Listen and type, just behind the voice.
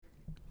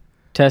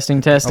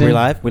Testing. Are we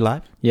live? We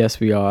live? Yes,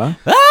 we are.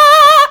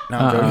 No,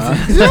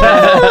 I'm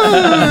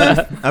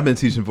joking. I've been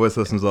teaching voice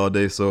lessons all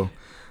day, so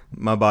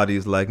my body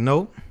is like,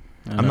 nope.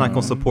 I'm not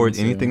going to support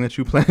anything that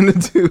you plan to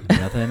do.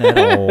 Nothing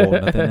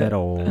at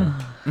all.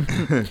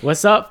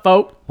 What's up,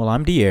 folk? Well,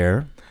 I'm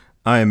Dier.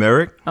 I am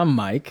Eric, I'm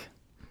Mike.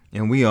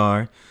 and we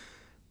are...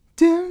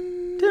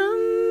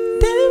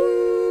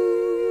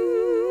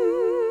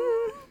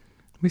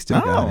 We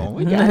still got it.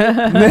 We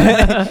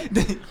got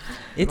it.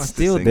 It's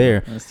still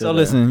there. still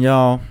Listen,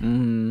 y'all.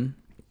 Mm-hmm.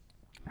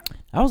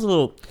 I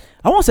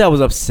won't say I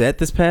was upset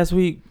this past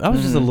week. I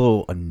was just a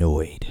little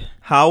annoyed.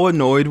 How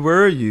annoyed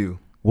were you?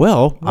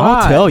 Well, Why?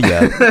 I'll tell you.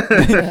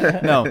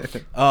 No.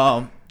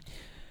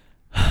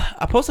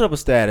 I posted up a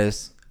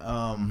status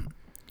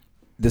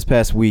this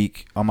past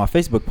week on my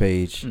Facebook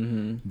page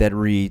that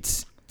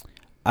reads,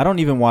 I don't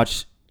even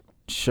watch,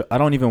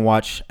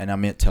 and I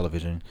meant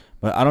television,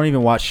 but I don't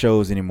even watch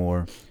shows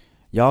anymore.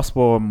 Y'all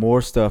spoil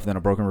more stuff than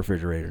a broken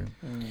refrigerator.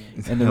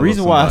 And the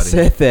reason why I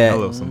said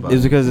that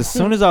is because as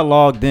soon as I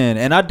logged in,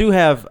 and I do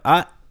have,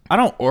 I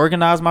don't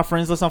organize my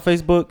friends list on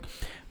Facebook,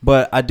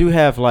 but I do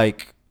have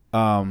like,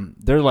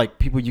 there are like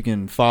people you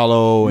can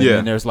follow, and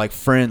then there's like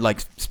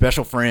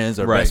special friends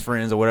or best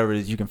friends or whatever it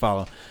is you can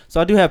follow.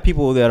 So I do have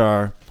people that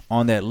are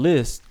on that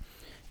list,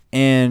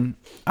 and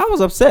I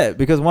was upset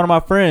because one of my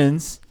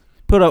friends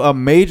put up a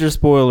major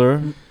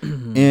spoiler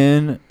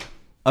in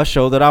a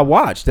show that I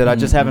watched that I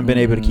just haven't been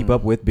able to keep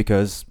up with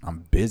because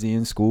I'm busy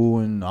in school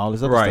and all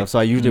this other stuff. So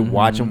I usually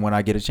watch them when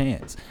I get a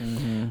chance.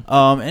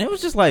 And it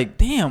was just like,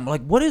 damn,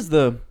 like what is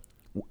the...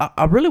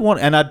 I really want,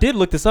 and I did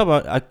look this up.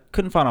 I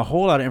couldn't find a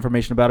whole lot of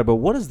information about it, but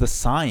what is the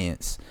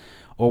science,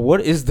 or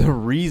what is the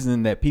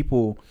reason that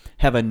people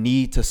have a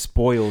need to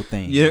spoil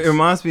things? Yeah, it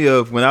reminds me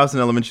of when I was in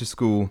elementary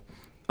school.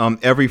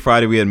 Every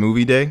Friday we had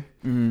movie day,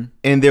 and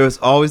there was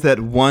always that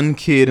one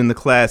kid in the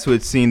class who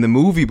had seen the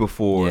movie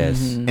before.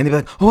 Yes, and they'd be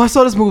like, "Oh, I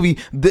saw this movie.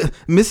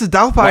 Mrs.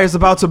 Doubtfire is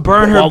about to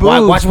burn her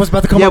boobs. Watch what's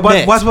about to come up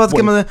next. Watch what's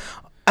coming up."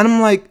 And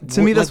I'm like,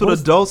 to me, that's what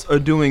adults are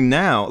doing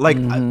now. Like,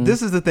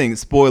 this is the thing.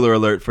 Spoiler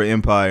alert for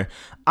Empire.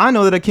 I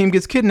know that Akeem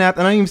gets kidnapped,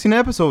 and I ain't even seen the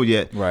episode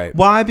yet. Right.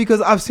 Why?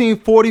 Because I've seen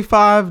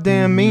 45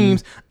 damn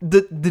memes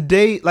the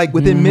day, like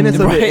within minutes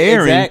of it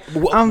airing.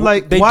 Exactly. I'm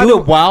like, they why do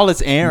it while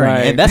it's airing,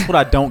 Right. and that's what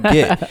I don't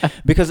get.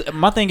 Because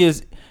my thing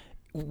is,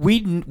 we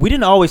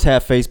didn't always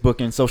have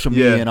Facebook and social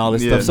media and all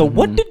this stuff. So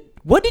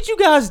what did you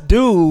guys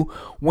do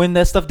when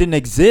that stuff didn't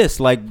exist?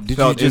 Like, did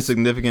felt you just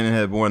insignificant and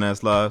had boring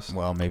ass lives?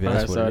 Well, maybe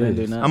that's what it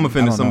is. I'm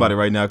offending somebody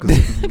right now because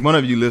one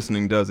of you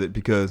listening does it,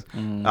 because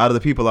out of the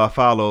people I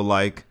follow,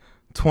 like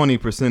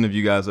 20% of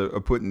you guys are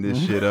putting this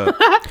shit up.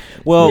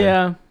 Well,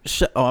 yeah.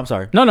 I'm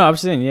sorry. No, I'm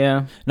saying,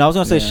 yeah. No, I was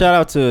gonna say shout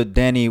out to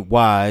Danny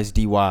Wise,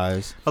 D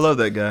Wise. I love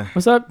that guy.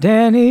 What's up,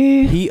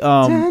 Danny? He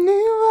Danny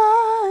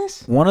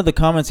Wise. One of the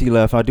comments he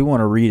left, I do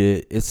want to read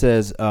it. It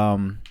says,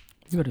 You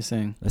gotta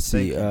sing. let's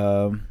see.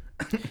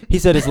 He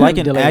said it's like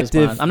an Delayed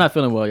active. response. I'm not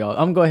feeling well,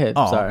 y'all. Go ahead.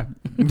 Oh. Sorry.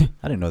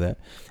 I didn't know that.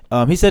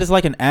 He said it's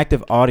like an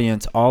active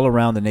audience all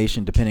around the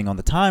nation, depending on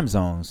the time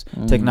zones.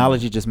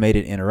 Technology just made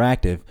it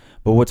interactive.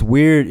 But what's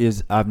weird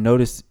is I've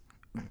noticed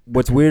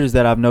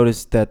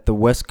that the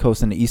West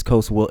Coast and the East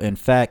Coast will in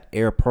fact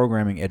air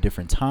programming at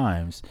different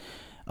times.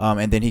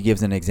 And then he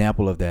gives an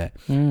example of that.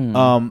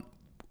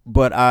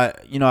 But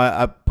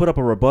I put up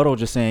a rebuttal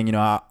just saying,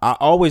 I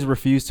always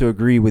refuse to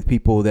agree with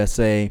people that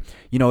say,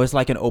 it's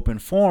like an open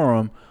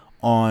forum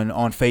on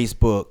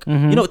Facebook.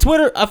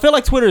 Twitter, I feel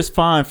like Twitter is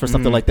fine for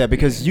something like that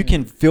because you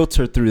can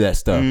filter through that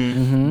stuff.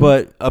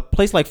 But a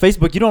place like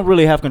Facebook, you don't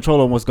really have control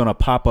on what's going to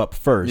pop up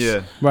first.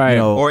 Yeah. Right.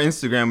 Or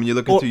Instagram, when you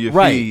look into your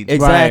feed.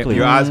 Exactly.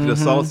 Your eyes get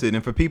assaulted.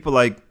 And for people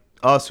like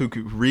us who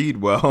could read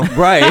well,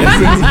 Right.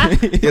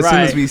 as soon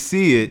as we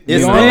see it,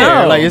 It's don't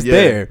there. know. Like it's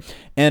there.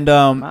 And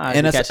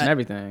And catching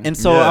everything. And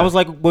so I was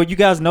like, well, you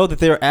guys know that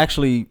there are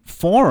actually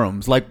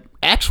forums, like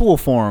actual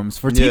forums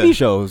for TV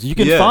shows. You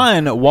can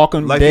find a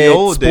Walking like Dead the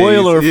old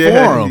spoiler days.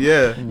 forum.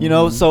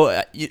 Yeah.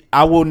 So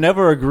I will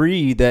never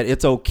agree that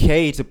it's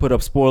okay to put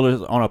up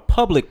spoilers on a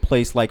public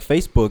place like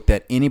Facebook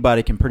that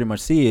anybody can pretty much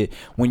see it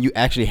when you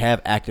actually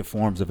have active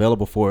forums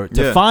available for it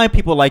to find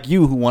people like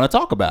you who want to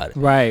talk about it.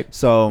 Right.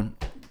 So,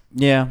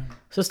 yeah.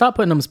 So stop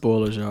putting them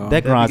spoilers, y'all.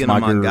 That grinds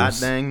my gears.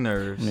 goddamn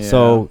nerves. Yeah.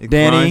 So It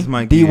Danny, grinds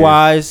my D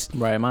Wise,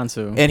 Right, mine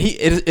too. and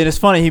it is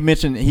funny.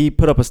 He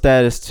put up a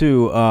status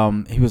too.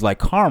 He was like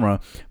karma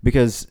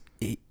because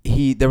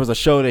he there was a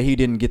show that he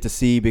didn't get to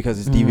see because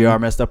his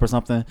DVR messed up or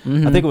something.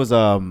 I think it was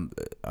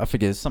I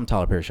forget, some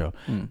Tyler Perry show.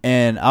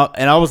 And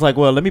I was like,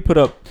 well, let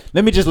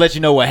me just let you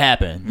know what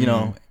happened,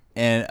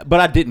 but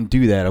I didn't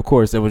do that. Of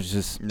course, it was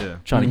just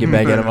trying to get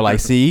back at him. Like,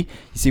 you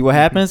see what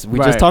happens? We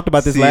just talked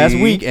about this last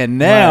week, and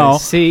now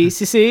see.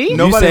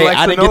 Nobody say,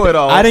 likes to know it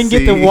all. I didn't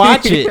get to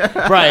watch it.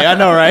 Right, I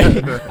know, right?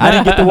 I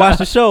didn't get to watch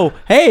the show.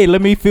 Hey,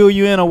 let me fill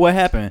you in on what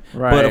happened.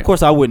 Right. But of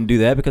course, I wouldn't do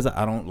that because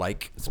I don't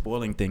like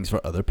spoiling things for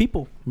other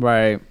people.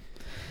 Right.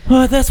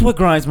 Well, that's what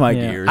grinds my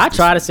gears. I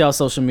try to stay on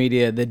social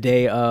media the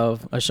day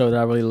of a show that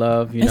I really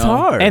love. You know, it's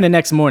hard. And the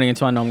next morning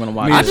until I know I'm going to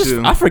watch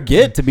it. I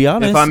forget, to be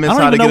honest. If I miss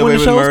How to Get Away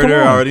with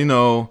Murder, I already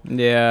know.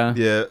 Yeah.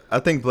 Yeah. I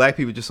think black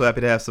people are just so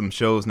happy to have some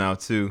shows now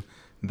too.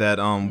 That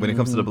when it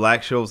comes to the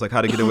black shows, like How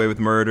to Get Away with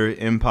Murder,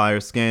 Empire,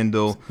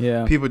 Scandal,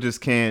 people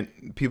just can't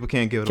give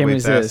it away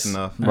fast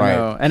enough.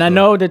 Right. And I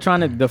know they're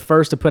trying to the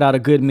first to put out a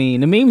good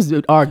meme. The memes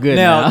are good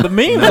now. The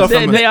memes are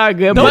they are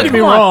good. Don't get me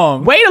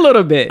wrong. Wait a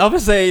little bit. I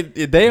would say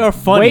they are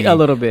funny. Wait a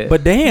little bit.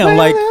 But damn,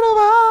 like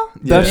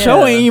the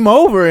show ain't even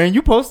over and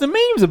you posting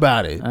memes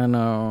about it. I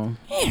know.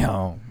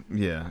 Damn.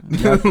 Yeah.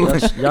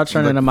 Y'all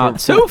turning them out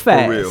too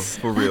fast.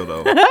 For real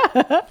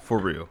though. For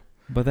real.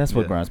 But that's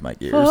what grinds my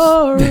gears.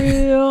 For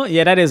real.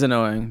 Yeah, that is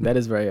annoying. That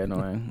is very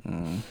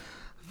annoying.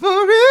 For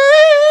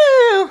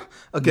real.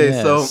 Okay,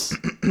 so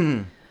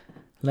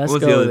let's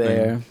go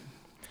there.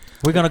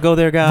 We're gonna go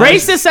there, guys.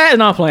 Racist ass.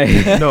 No, I'm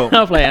playing. No,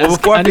 I'm playing. Well,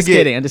 before I'm just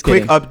kidding. I'm just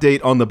kidding. Quick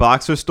update on the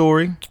boxer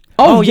story.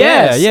 Oh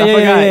yes, yeah.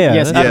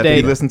 Yes, update.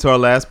 If you listened to our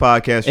last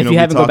podcast, if we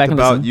haven't, talked go back and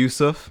about listen.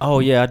 Yusuf. Oh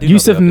yeah, I do.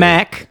 Yusuf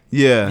Mack.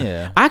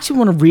 Yeah. I actually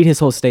want to read his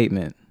whole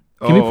statement.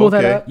 Can we pull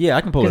that up? Yeah,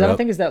 I can pull it up. Because I don't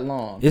think it's that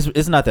long.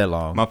 It's not that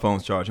long. My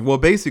phone's charging. Well,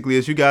 basically,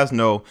 as you guys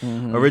know,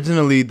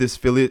 originally this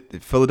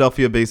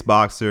Philadelphia-based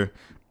boxer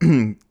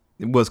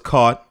was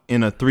caught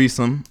in a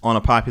threesome on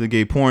a popular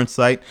gay porn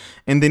site,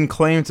 and then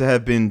claimed to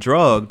have been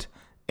drugged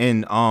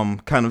and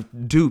kind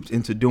of duped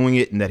into doing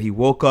it, and that he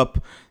woke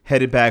up,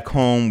 headed back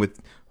home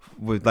with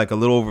like a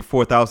little over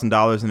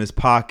 $4,000 in his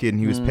pocket, and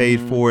he was paid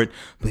for it,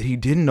 but he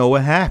didn't know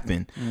what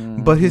happened.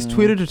 But his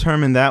Twitter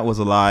determined that was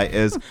a lie,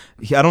 as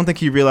I don't think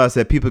he realized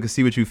that people could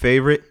see what you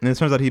favorite, and it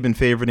turns out he'd been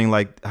favoriting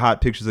like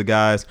hot pictures of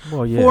guys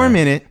for a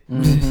minute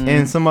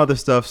and some other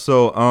stuff.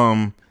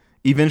 So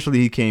eventually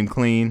he came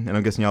clean, and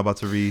I'm guessing y'all about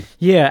to read.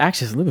 Yeah,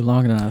 actually it's a little bit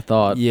longer than I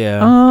thought.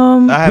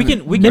 Yeah.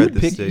 We can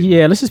pick.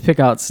 Yeah, let's just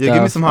pick out stuff. Yeah,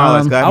 give me some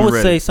highlights. I would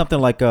say something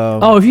like.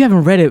 If you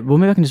haven't read it, well,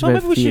 maybe I can just read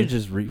it. Maybe we should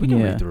just read. We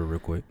can read through it real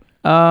quick.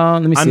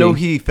 Let me see. I know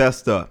he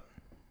fessed up.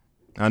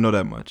 I know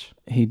that much.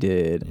 He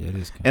did. Yeah, it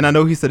is. And I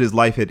know he said his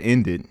life had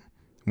ended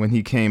when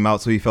he came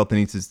out, so he felt the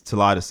need to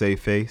lie to save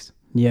face.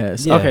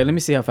 Yes. Yeah. Okay, let me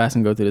see how fast I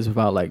can go through this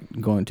without like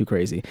going too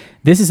crazy.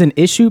 This is an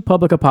issued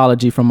public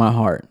apology from my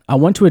heart. I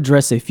want to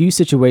address a few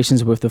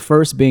situations, with the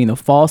first being the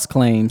false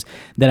claims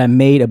that I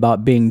made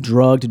about being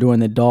drugged during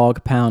the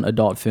Dog Pound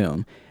adult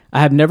film.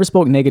 I have never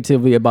spoke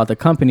negatively about the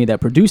company that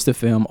produced the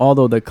film,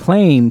 although the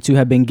claim to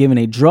have been given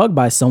a drug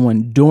by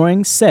someone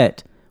during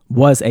set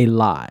was a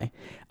lie.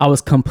 I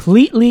was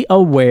completely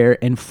aware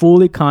and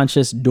fully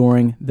conscious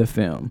during the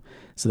film.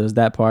 So there's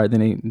that part.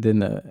 Then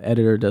the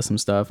editor does some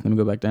stuff. Let me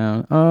go back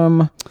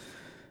down.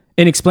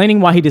 In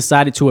explaining why he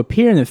decided to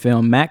appear in the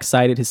film, Max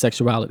cited his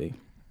sexuality.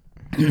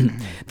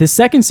 The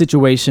second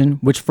situation,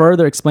 which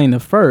further explained the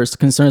first,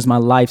 concerns my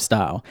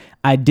lifestyle.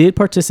 I did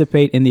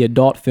participate in the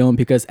adult film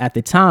because at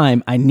the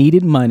time I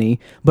needed money,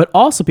 but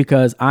also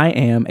because I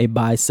am a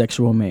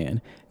bisexual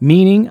man,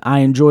 meaning I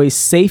enjoy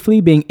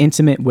safely being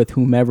intimate with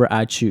whomever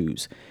I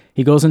choose.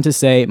 He goes on to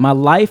say, my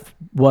life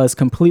was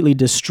completely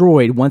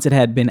destroyed once it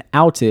had been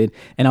outed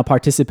and I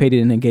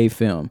participated in a gay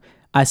film.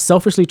 I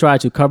selfishly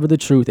tried to cover the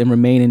truth and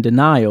remain in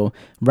denial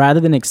rather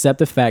than accept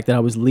the fact that I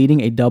was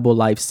leading a double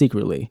life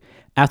secretly.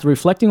 After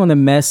reflecting on the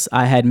mess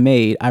I had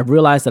made, I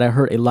realized that I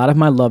hurt a lot of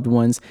my loved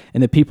ones,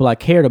 and the people I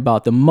cared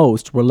about the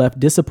most were left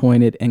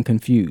disappointed and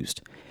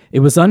confused. It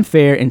was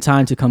unfair and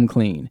time to come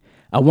clean.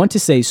 I want to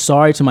say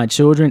sorry to my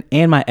children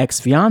and my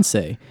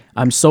ex-fiance.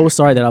 I'm so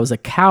sorry that I was a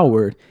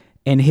coward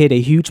and hid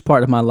a huge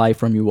part of my life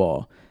from you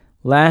all.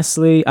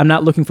 Lastly, I'm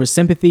not looking for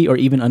sympathy or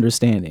even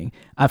understanding.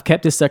 I've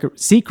kept this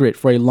secret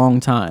for a long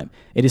time.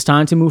 It is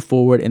time to move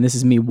forward, and this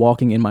is me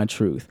walking in my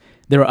truth.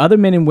 There are other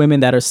men and women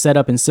that are set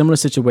up in similar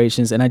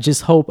situations, and I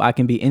just hope I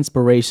can be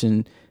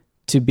inspiration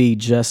to be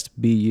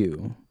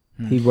you.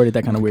 He worded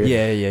that kind of weird.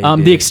 Yeah.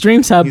 The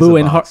extreme taboo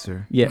and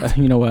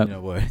You know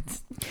what?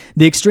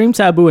 The extreme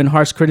taboo and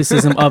harsh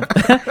criticism of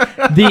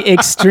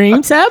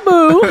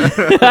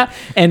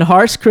and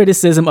harsh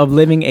criticism of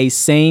living a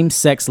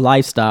same-sex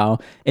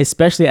lifestyle,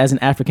 especially as an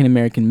African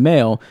American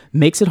male,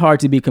 makes it hard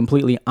to be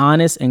completely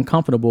honest and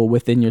comfortable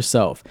within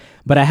yourself.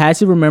 But I had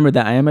to remember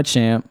that I am a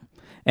champ,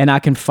 and I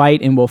can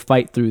fight and will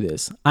fight through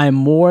this. I am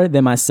more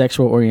than my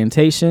sexual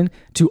orientation.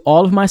 To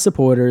all of my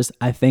supporters,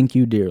 I thank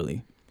you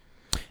dearly.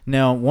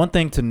 Now, one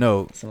thing to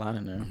note. That's a lot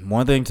in there.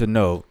 One thing to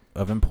note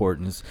of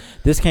importance.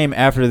 This came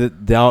after the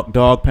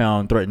Dog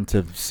Pound threatened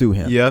to sue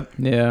him. Yep.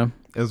 Yeah.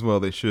 As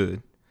well they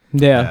should.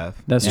 Yeah,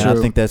 that's true. I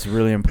think that's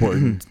really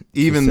important.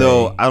 Even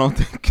though I don't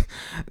think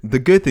the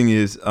good thing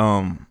is,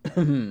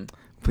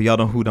 for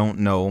y'all who don't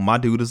know, my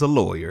dude is a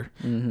lawyer,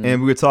 and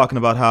we were talking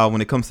about how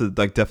when it comes to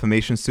like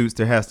defamation suits,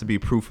 there has to be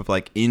proof of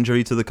like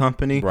injury to the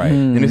company, right?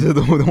 And this is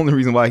the only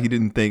reason why he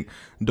didn't think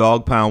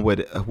Dog Pound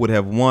would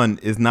have won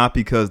is not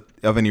because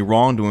of any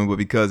wrongdoing, but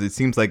because it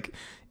seems like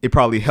it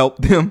probably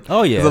helped them.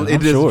 Oh yeah, it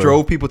just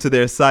drove people to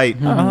their site,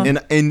 and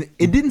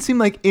it didn't seem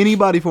like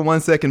anybody for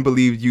 1 second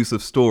believed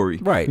Yusuf's story.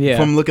 Right. Yeah.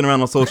 From looking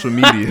around on social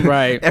media.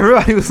 Right.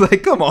 Everybody was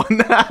like, "Come on."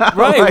 Now.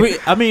 Right.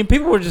 I mean,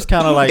 people were just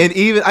kind of like, and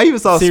I even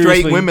saw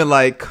seriously? straight women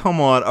like,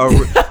 "Come on," or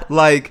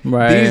like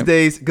these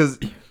days because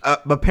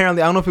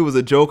apparently I don't know if it was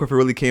a joke or if it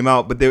really came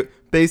out, but they're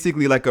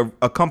basically like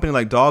a company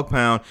like Dog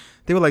Pound.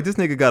 They were like, this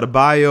nigga got a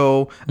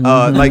bio.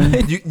 Like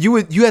you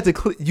had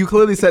to you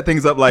clearly set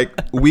things up like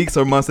weeks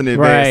or months in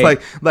advance. Right.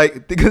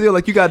 Like because they're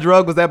like, you got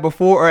drugged. Was that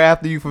before or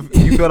after you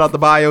filled out the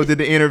bio, did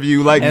the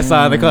interview, like and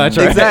signed the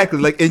contract? Exactly.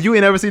 Like, and you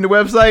ain't ever seen the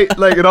website.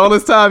 Like, in all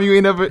this time, you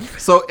ain't never.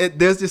 So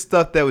there's just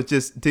stuff that was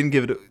just didn't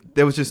give it.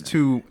 That was just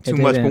too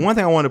much. But one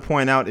thing I want to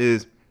point out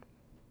is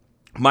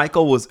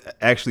Michael was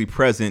actually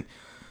present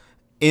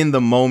in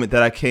the moment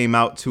that I came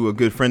out to a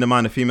good friend of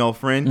mine, a female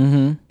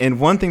friend. And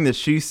one thing that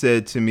she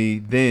said to me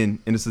then,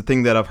 and it's the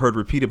thing that I've heard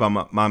repeated by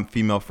my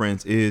female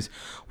friends, is,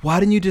 why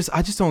didn't you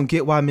I just don't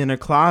get why men are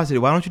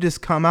closeted. Why don't you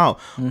just come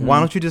out? Why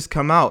don't you just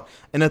come out?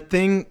 And the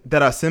thing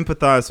that I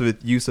sympathize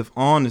with Yusuf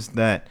on is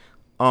that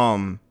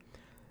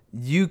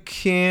you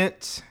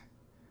can't,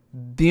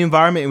 the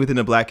environment within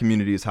the black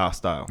community is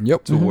hostile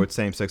towards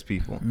same-sex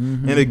people.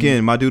 And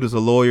again, my dude is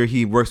a lawyer.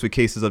 He works with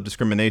cases of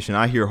discrimination.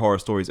 I hear horror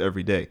stories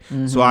every day.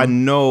 So I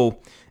know,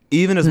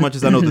 even as much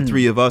as I know the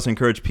three of us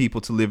encourage people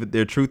to live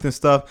their truth and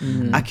stuff,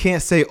 I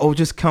can't say, oh,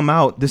 just come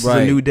out. This is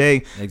a new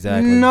day.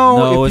 Exactly.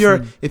 No,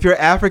 if you're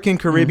African,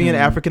 Caribbean,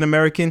 African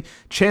American,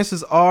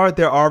 chances are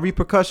there are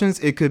repercussions.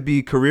 It could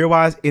be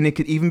career-wise, and it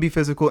could even be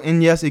physical.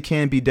 And yes, it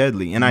can be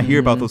deadly. And I hear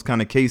about those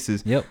kind of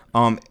cases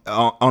on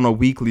a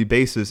weekly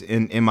basis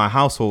in my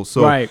household.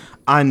 So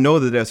I know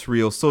that that's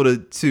real. So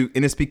and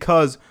it's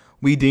because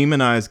we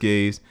demonize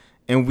gays,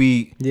 and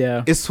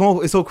it's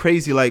so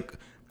crazy. Like,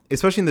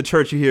 especially in the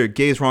church, you hear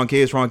gay is wrong,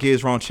 gay is wrong, gay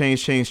is wrong,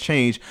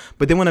 change.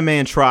 But then when a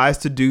man tries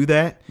to do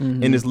that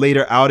and is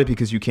later outed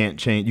because you can't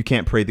change, you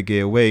can't pray the gay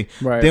away.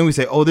 Then we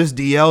say, oh, this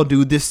DL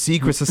dude, this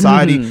secret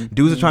society,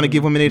 dudes are trying to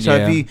give women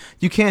HIV.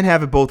 You can't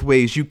have it both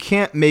ways. You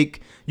can't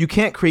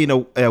create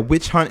a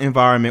witch hunt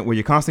environment where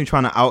you're constantly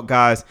trying to out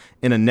guys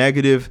in a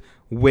negative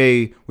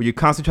way, where you're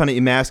constantly trying to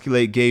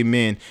emasculate gay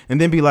men, and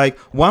then be like,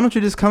 why don't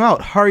you just come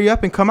out? Hurry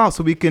up and come out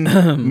so we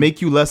can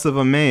make you less of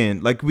a man.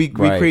 Like we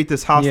create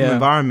this hostile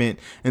environment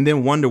and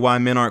then wonder why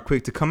men aren't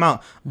quick to come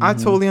out. I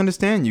totally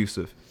understand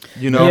Yusuf.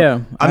 You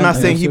know, I'm not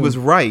saying he was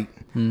right,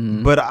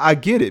 but I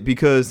get it,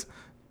 because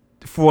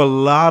for a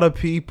lot of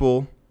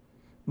people,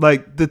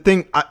 like the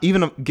thing,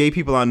 even gay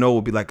people I know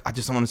will be like, I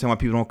just don't understand why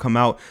people don't come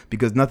out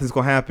because nothing's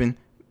gonna happen.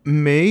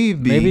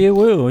 Maybe it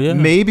will. Yeah.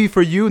 Maybe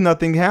for you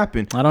nothing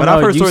happened. I don't know.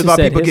 I've heard stories about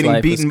people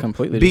getting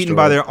beaten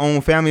by their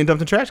own family and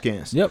dumped in trash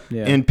cans.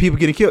 And people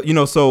getting killed. You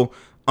know, so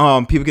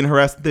people getting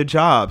harassed at their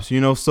jobs.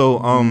 You know,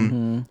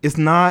 so it's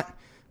not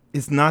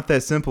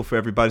that simple for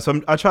everybody.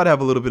 So I try to have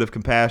a little bit of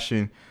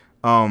compassion.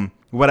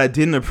 What I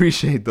didn't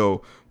appreciate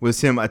though was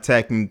him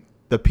attacking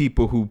the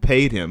people who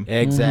paid him.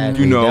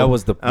 Exactly. You know, that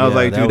was I was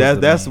like, dude,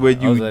 that's where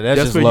you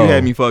you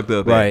had me fucked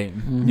up. Right.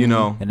 You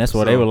know, and that's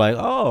why they were like,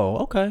 oh,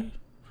 okay.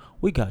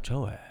 We got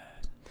your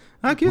ass.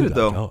 I get it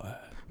though,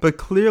 but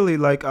clearly,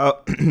 like,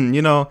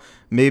 you know,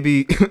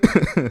 maybe.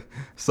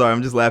 Sorry,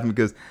 I'm just laughing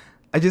because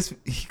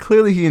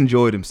clearly he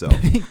enjoyed himself,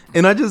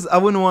 and I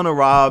wouldn't want to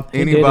rob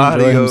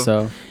anybody of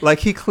himself. Like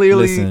he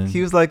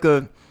was like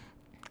a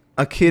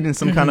kid in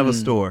some kind of a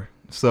store.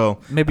 So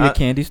maybe a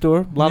candy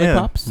store,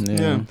 lollipops.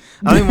 Yeah.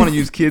 I didn't want to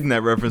use kid in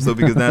that reference though,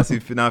 because now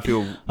I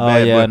feel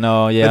bad.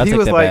 Oh yeah, but he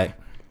was like back.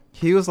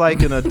 He was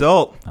like an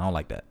adult. I don't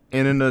like that.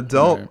 In an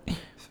adult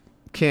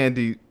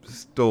candy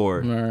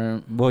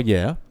store. Well,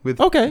 yeah. With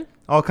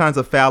all kinds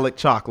of phallic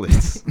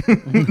chocolates.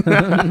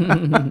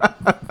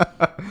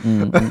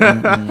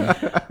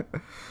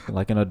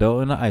 Like an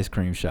adult in an ice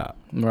cream shop.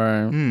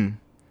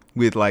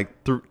 With like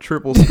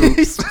triple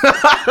scoops.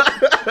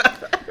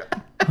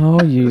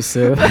 Oh,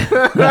 Yusuf.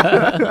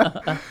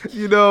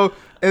 You know,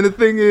 and the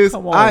thing is,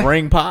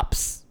 ring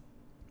pops.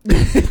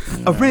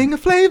 A ring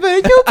of flavor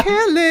you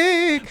can't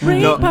lick.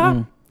 Ring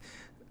pop.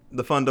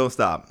 The fun don't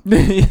stop. And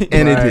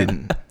it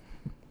didn't.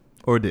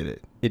 Or did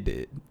it? It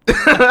did. No,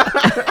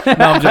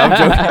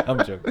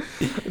 I'm joking.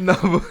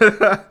 No,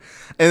 but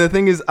and the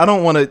thing is, I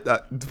don't want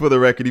to, for the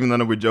record, even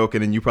though we're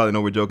joking, and you probably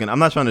know we're joking, I'm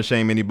not trying to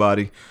shame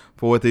anybody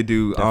for what they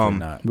do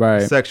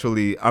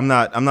sexually. I'm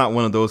not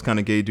one of those kind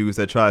of gay dudes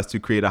that tries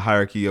to create a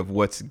hierarchy of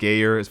what's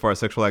gayer as far as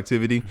sexual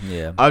activity.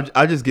 Yeah,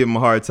 I just give him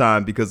a hard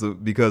time because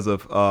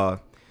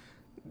of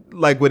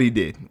like what he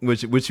did,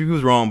 which he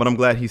was wrong, but I'm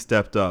glad he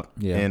stepped up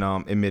and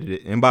admitted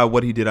it. And by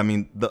what he did, I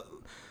mean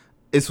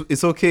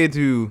it's okay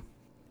to.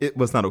 It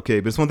was not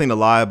okay, but it's one thing to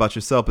lie about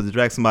yourself, but to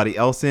drag somebody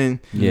else in,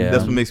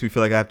 that's what makes me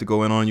feel like I have to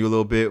go in on you a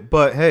little bit.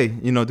 But hey,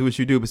 you know, do what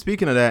you do. But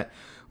speaking of that,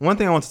 one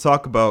thing I want to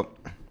talk about,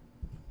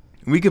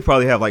 we could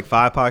probably have like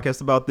 5 podcasts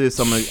about this.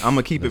 So I'm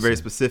gonna keep it very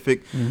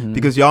specific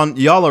because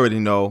y'all already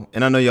know,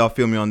 and I know y'all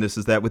feel me on this,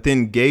 is that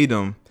within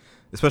gaydom,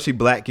 especially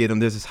black gaydom,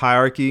 there's this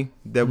hierarchy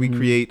that we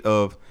create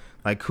of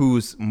like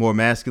who's more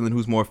masculine,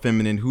 who's more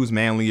feminine, who's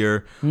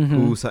manlier,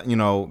 who's, you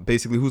know,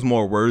 basically who's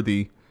more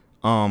worthy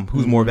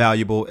who's more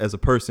valuable as a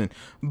person.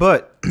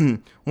 But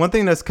one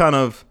thing that's kind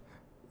of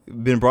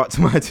been brought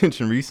to my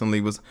attention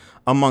recently was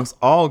amongst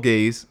all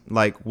gays,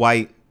 like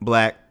white,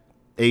 black,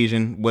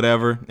 Asian,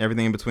 whatever,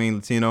 everything in between,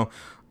 Latino,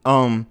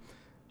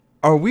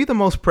 are we the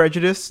most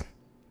prejudiced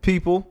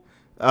people?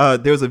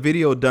 There was a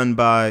video done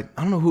by,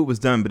 I don't know who it was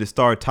done, but it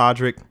starred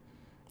Todrick.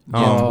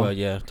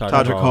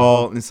 Todrick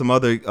Hall and some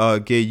other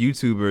gay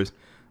YouTubers.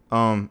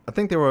 I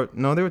think there were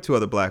two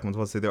other black ones.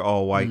 Let's say they're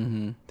all white.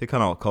 Mm-hmm. They're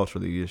kind of all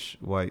culturally-ish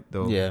white,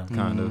 though. Yeah,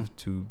 kind of,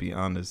 to be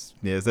honest.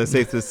 Yeah, is that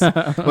safe to say?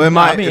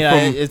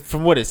 Well,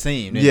 from what it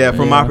seemed. Yeah,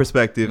 from my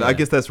perspective, I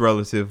guess that's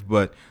relative.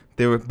 But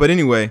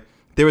anyway,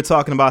 they were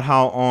talking about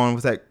how on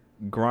was that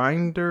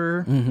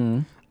Grindr? Mm-hmm.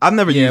 I've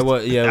never used.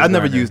 I've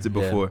never used it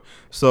before. Yeah.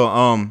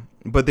 So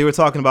but they were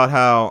talking about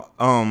how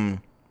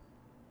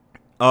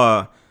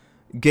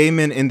gay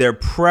men in their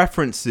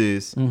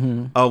preferences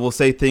will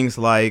say things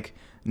like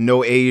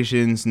no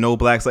Asians, no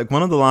blacks. Like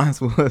one of the lines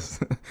was,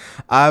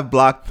 I've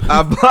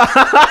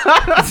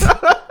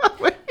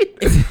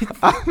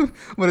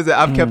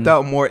kept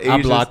out more Asians.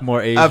 I blocked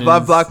more Asians.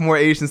 I've blocked more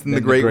Asians than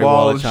the Great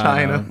Wall of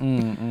China.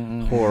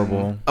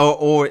 Horrible.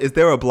 Or is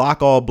there a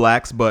block all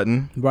blacks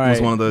button? Right.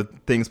 Was one of the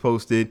things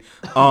posted.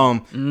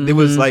 It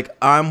was like,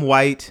 I'm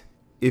white.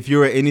 If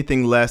you're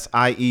anything less,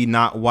 i.e.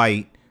 not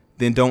white,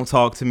 then don't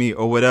talk to me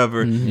or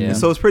whatever. Yeah. And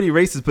so it's pretty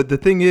racist. But the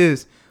thing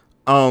is,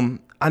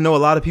 I know a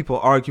lot of people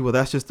argue, well,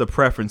 that's just a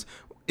preference.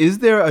 Is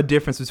there a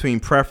difference between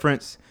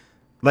preference?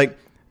 Like,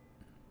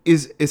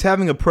 is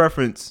having a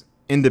preference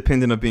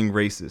independent of being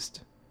racist?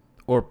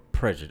 Or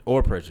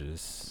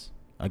prejudice,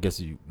 I guess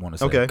you want to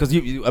say. Okay. Because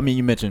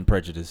you mentioned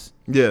prejudice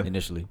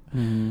initially.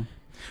 Mm-hmm.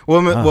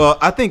 Well,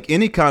 I think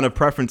any kind of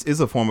preference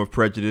is a form of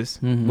prejudice.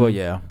 Mm-hmm. Well,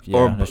 yeah,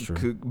 that's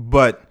true.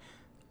 But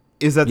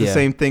is that the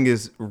same thing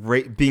as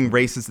being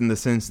racist in the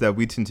sense that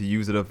we tend to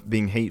use it of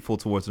being hateful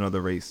towards another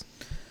race?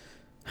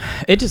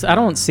 I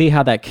don't see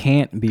how that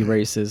can't be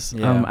racist.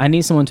 Yeah. I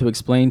need someone to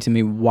explain to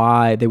me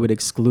why they would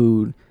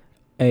exclude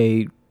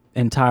a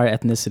entire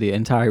ethnicity,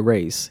 entire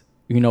race,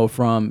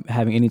 from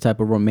having any type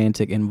of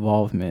romantic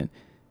involvement.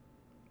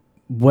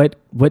 What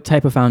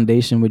type of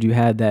foundation would you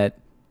have that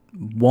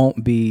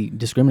won't be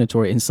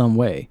discriminatory in some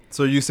way?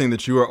 So you're saying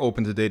that you are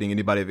open to dating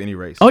anybody of any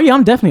race? Oh yeah,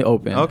 I'm definitely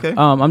open. Okay.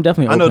 I'm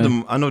definitely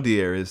open. I know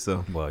Dier is,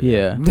 so. Well,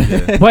 yeah.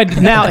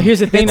 But now here's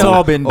the thing. It's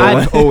all been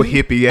old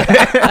hippie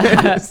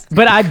ass.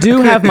 But I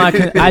do have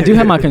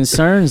my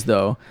concerns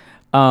though.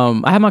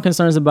 I have my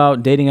concerns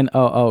about dating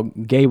a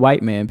gay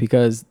white man,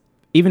 because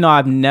even though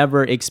I've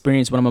never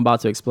experienced what I'm about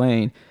to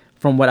explain,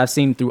 from what I've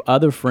seen through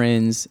other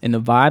friends and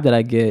the vibe that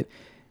I get,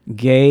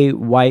 gay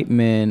white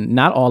men,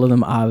 not all of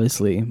them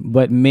obviously,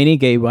 but many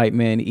gay white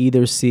men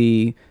either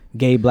see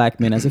gay black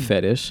men as a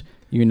fetish,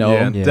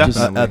 definitely.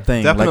 A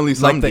thing. Definitely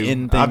some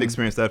do. I've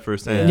experienced that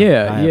firsthand.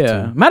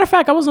 Yeah. Matter of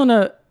fact, I was on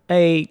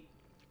a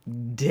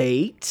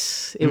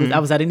date. I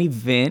was at an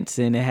event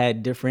and it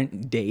had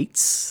different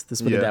dates.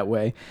 Let's put it that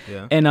way.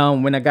 Yeah.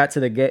 And when I got to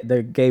the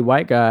gay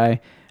white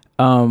guy,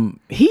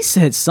 he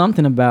said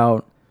something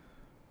about,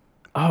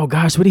 oh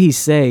gosh, what did he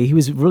say? He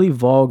was really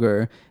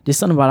vulgar. Just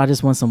something about, I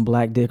just want some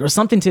black dick or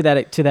something to that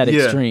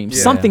extreme. Yeah.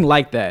 Something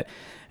like that.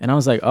 And I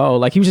was like, oh,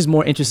 like he was just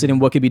more interested in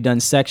what could be done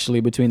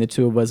sexually between the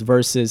two of us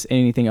versus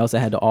anything else I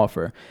had to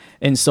offer.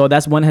 And so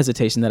that's one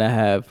hesitation that I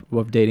have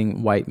with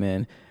dating white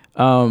men.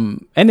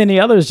 And then the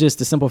other is just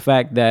the simple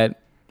fact that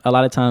a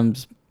lot of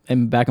times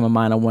in the back of my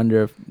mind, I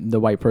wonder if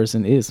the white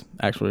person is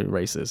actually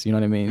racist. You know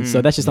what I mean?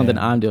 So that's just something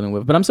I'm dealing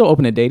with. But I'm still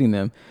open to dating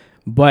them.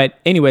 But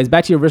anyways,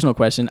 back to your original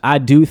question, I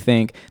do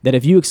think that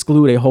if you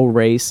exclude a whole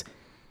race,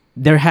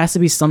 there has to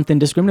be something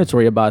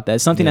discriminatory about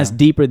that. Something that's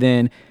deeper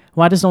than,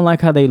 well, I just don't like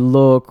how they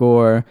look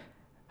or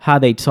how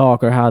they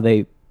talk or how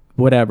they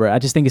whatever. I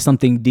just think it's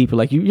something deeper.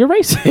 Like you're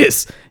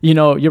racist. You're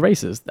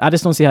racist. I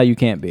just don't see how you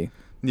can't be.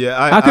 Yeah,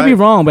 I could be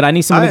wrong, but I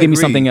need someone to give me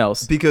something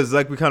else. Because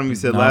like we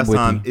said last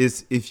time,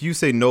 is if you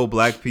say no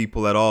black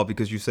people at all,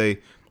 because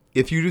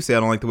if you do say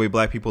I don't like the way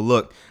black people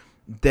look,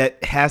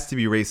 that has to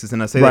be racist.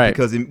 And I say that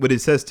because what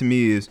it says to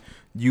me is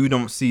you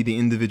don't see the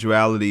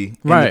individuality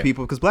in the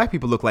people, because black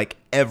people look like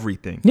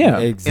everything. Yeah,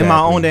 exactly. In my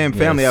own damn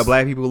family, I have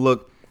black people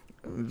look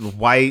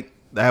white.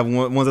 I have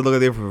ones that look like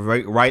they're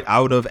right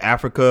out of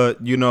Africa,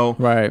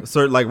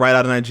 certain like right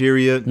out of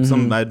Nigeria.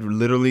 Some I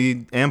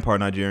literally am part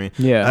Nigerian.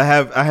 Yeah, I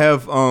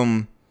have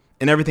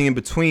and everything in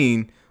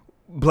between.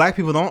 Black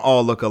people don't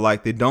all look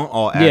alike. They don't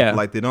all act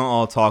alike. They don't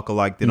all talk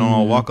alike. They don't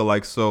all walk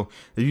alike. So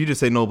if you just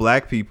say no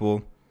black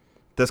people,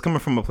 that's coming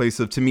from a place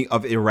of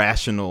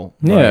irrational.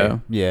 Yeah.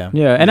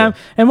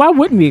 And why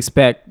wouldn't we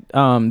expect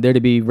there to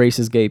be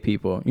racist gay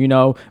people?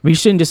 We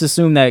shouldn't just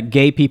assume that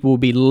gay people will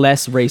be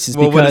less racist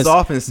because what is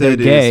often said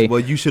gay. Is,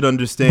 well, you should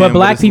understand. But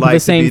black people, the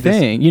same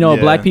thing.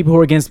 Black people who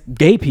are against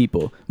gay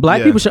people.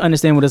 Black people should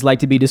understand what it's like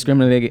to be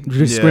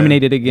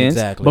discriminated against.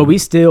 Exactly. But we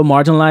still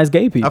marginalize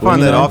gay people. I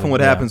find that often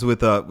what happens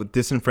with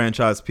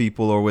disenfranchised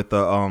people or with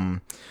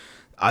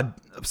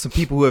some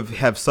people who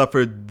have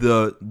suffered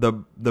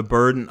the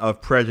burden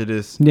of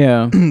prejudice,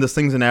 the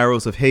slings and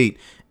arrows of hate,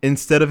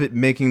 instead of it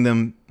making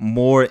them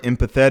more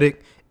empathetic,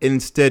 it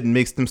instead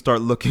makes them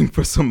start looking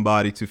for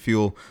somebody to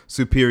feel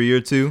superior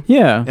to.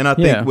 Yeah. And I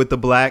think with the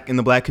black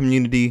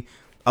community,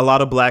 a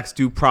lot of blacks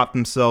do prop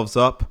themselves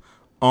up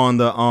on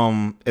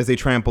the as they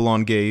trample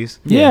on gays.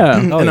 Yeah.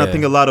 And I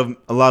think a lot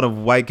of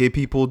white gay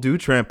people do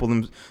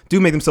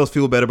make themselves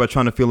feel better by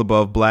trying to feel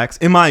above blacks.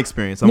 In my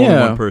experience, I'm only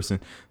one person,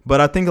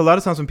 but I think a lot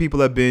of times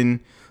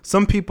when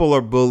some people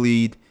are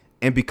bullied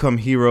and become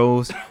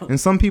heroes, and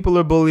some people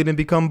are bullied and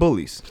become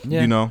bullies.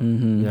 Yeah. You know.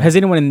 Mm-hmm. Yeah. Has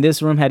anyone in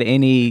this room had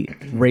any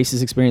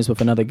racist experience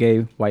with another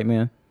gay white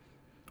man,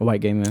 a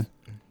white gay man?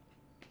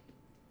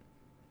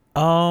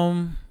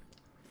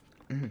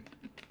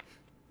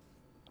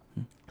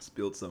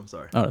 Spilled some.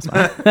 Sorry. Oh, that's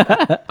fine.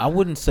 I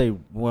wouldn't say.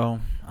 Well,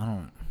 I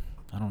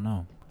don't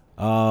know.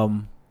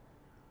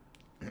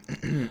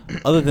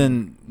 Other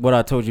than what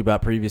I told you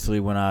about previously,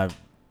 when I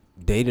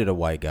dated a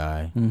white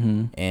guy,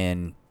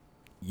 and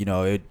you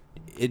know, it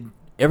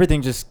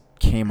everything just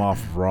came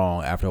off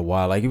wrong after a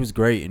while. Like, it was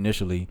great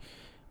initially,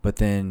 but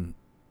then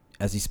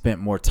as he spent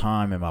more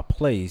time in my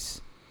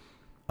place,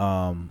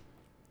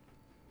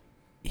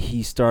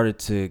 he started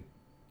to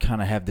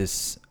kind of have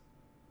this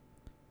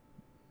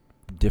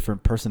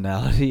different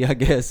personality, I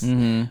guess.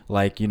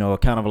 Like, you know,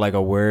 kind of like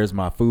a where's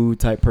my food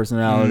type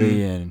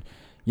personality, and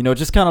you know,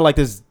 just kind of like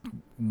this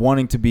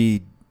wanting to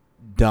be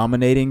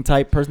dominating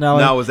type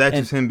personality. Now, was that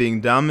just him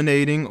being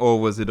dominating, or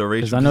was it a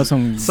racial? I know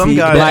some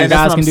guys, black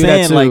guys can do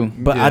that too.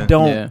 Like, but I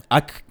don't.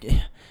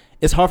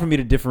 It's hard for me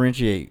to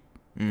differentiate.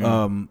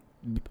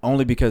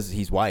 Only because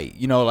he's white,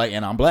 you know, like,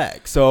 and I'm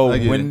black. So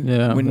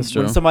when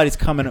somebody's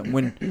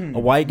when a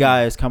white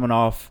guy is coming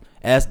off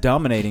as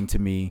dominating to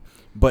me,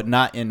 but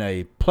not in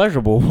a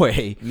pleasurable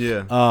way,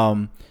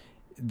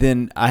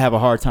 then I have a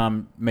hard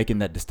time making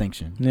that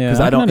distinction. Yeah, because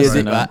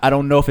I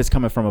don't know if it's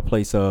coming from a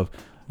place of,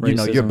 you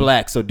know, you're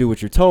black, so do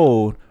what you're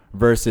told,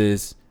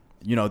 versus,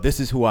 you know, this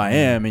is who I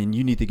am, and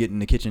you need to get in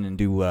the kitchen and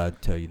do what I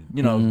tell you,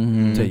 you know,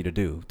 tell you to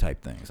do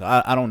type thing. So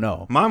I don't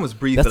know. Mine was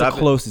brief. That's the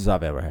closest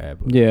I've ever had.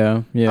 But.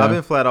 Yeah. I've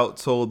been flat out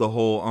told the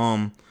whole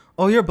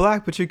oh, you're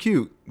black but you're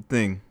cute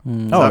thing.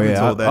 So I've been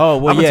told that.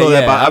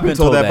 I've been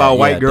told that by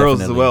white girls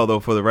definitely. As well, though,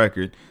 for the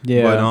record.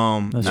 Yeah.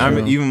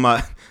 But even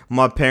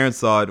my parents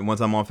saw it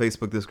once. I'm on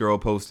Facebook. This girl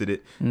posted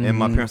it, and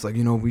my parents like,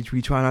 you know, we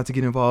try not to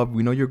get involved.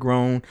 We know you're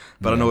grown,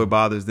 but I know it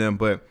bothers them.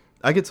 But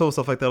I get told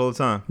stuff like that all the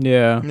time.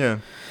 Yeah.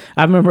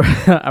 I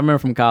remember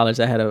from college,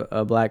 I had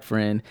a black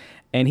friend,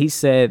 and he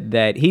said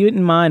that he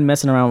didn't mind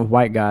messing around with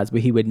white guys, but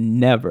he would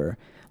never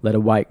let a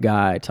white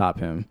guy top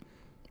him.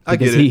 I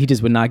get it. He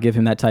just would not give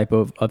him that type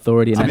of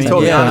authority. To be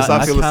totally honest,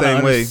 I feel the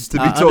same way. To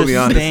be totally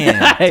honest.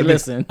 Hey,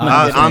 listen.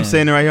 I'm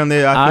saying it right here on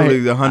there. I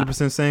feel the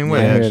 100% same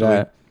way,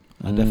 actually.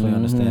 I definitely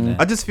understand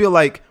that. I just feel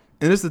like,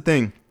 and this is the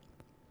thing,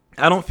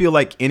 I don't feel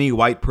like any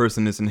white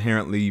person is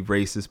inherently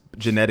racist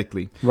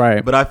genetically.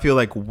 Right. But I feel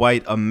like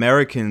white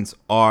Americans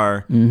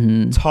are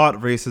taught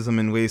racism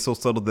in ways so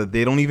subtle that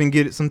they don't even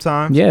get it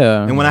sometimes.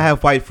 Yeah. And when I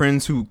have white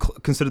friends who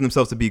consider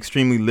themselves to be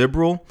extremely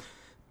liberal,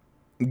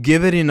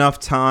 give it enough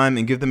time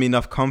and give them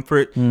enough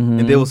comfort,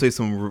 and they will say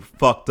some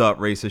fucked up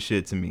racist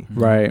shit to me.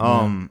 Right.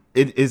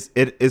 It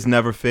is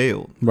never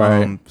failed.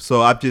 Right.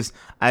 So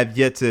I've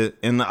yet to,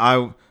 and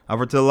I've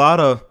worked with a lot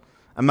of,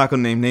 I'm not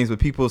gonna name names,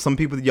 but some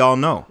people that y'all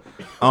know.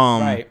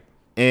 Right.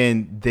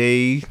 And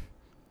they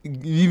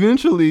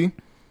eventually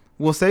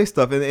will say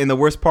stuff, and the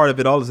worst part of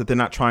it all is that they're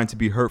not trying to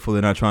be hurtful.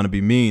 They're not trying to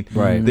be mean.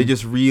 Right. They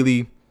just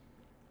really.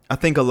 I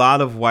think a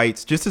lot of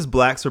whites, just as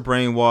blacks are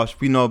brainwashed,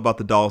 we know about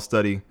the doll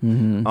study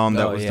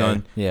that was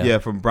done. Yeah,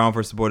 from Brown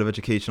versus Board of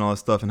Education, all that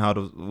stuff, and how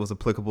it was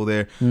applicable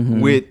there.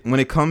 When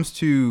it comes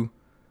to,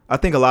 I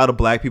think a lot of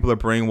black people are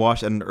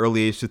brainwashed at an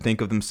early age to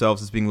think of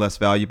themselves as being less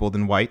valuable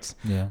than whites.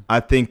 Yeah. I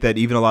think that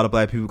even a lot of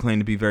black people who claim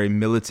to be very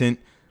militant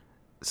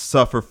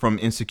suffer from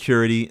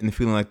insecurity and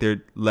feeling like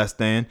they're less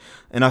than.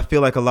 And I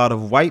feel like a lot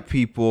of white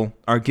people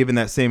are given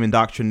that same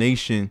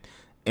indoctrination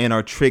and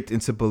are tricked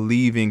into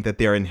believing that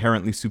they are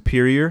inherently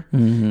superior,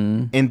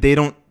 and they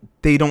don't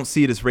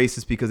see it as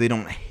racist because they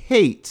don't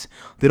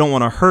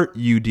want to hurt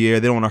you, dear.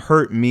 They don't want to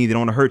hurt me. They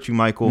don't want to hurt you,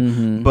 Michael.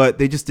 But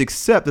they just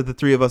accept that the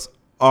three of us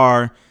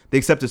they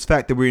accept this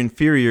fact that we're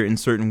inferior in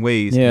certain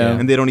ways,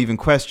 and they don't even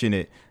question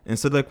it. And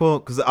so like, well,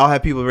 because I'll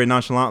have people very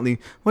nonchalantly,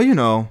 well, you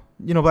know,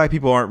 black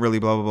people aren't really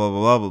blah, blah,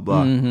 blah, blah,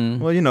 blah,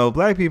 blah. Well, you know,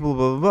 black people,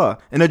 blah, blah,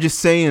 blah. And they're just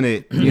saying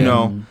it, you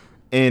know.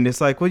 And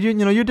it's like, well,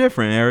 you're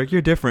different, Eric.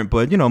 You're different,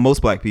 but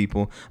most black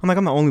people. I'm like,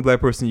 I'm the only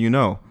black person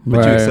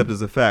but you accept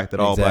as a fact that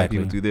all black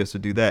people do this or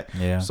do that.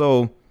 Yeah.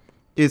 So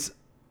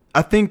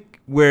I think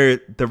where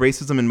the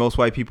racism in most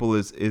white people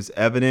is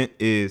evident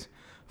is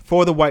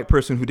for the white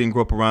person who didn't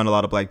grow up around a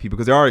lot of black people,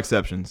 because there are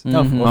exceptions.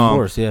 Of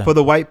course, yeah. For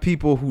the white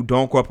people who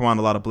don't grow up around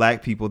a lot of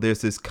black people, there's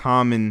this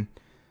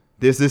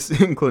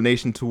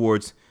inclination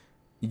towards,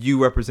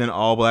 you represent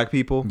all black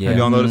people. Yeah. Have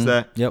y'all noticed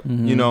that? Yep.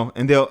 You know,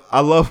 and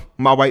I love,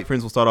 my white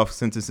friends will start off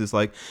sentences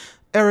like,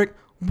 Eric,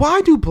 why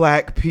do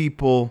black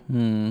people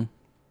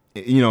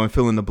and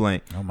fill in the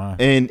blank. Oh my.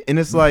 And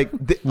it's like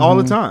all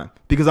the time,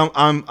 because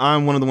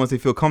I'm one of the ones they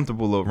feel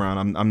comfortable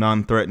around. I'm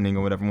non-threatening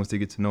or whatever once they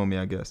get to know me,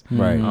 I guess.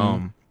 Right.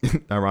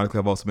 Ironically,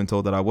 I've also been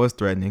told that I was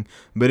threatening,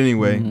 but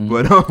anyway,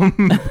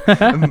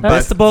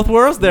 Best of both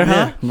worlds there,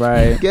 huh?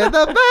 Right. Get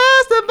the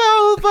best of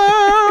both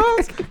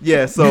worlds.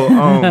 Yeah.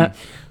 So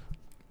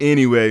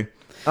anyway,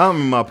 I don't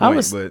remember my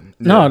point, but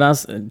no,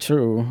 that's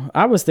true.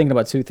 I was thinking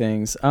about two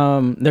things.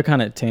 They're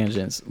kind of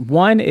tangents.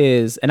 One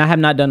is, and I have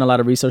not done a lot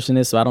of research in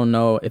this, so I don't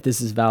know if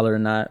this is valid or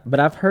not, but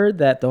I've heard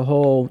that the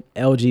whole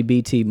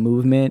LGBT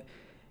movement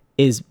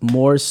is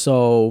more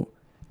so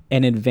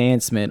an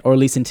advancement, or at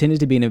least intended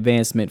to be an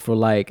advancement for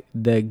like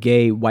the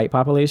gay white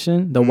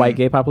population, the white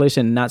gay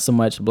population, not so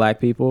much black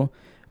people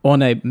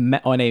on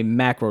a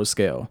macro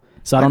scale.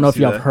 So I don't know if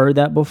y'all have heard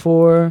that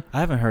before. I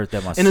haven't heard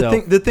that myself.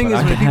 And the thing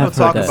is, when people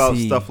talk about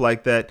stuff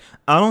like that,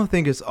 I don't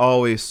think it's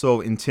always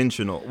so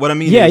intentional. What I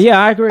mean is,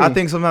 I agree. I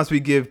think sometimes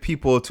we give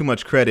people too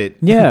much credit.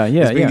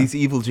 As being these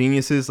evil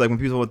geniuses, like when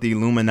people talk about the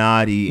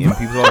Illuminati and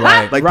people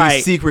talk about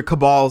these secret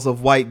cabals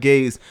of white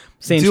gays.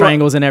 Seeing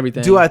triangles and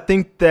everything. Do I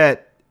think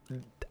that...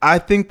 I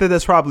think that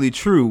that's probably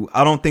true.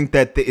 I don't think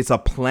that it's a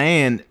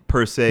plan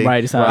per se.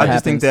 Right. It's how I it just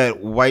happens. think that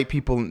white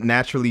people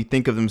naturally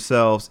think of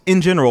themselves, in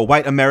general,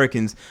 white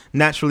Americans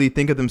naturally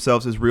think of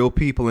themselves as real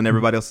people and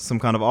everybody else is some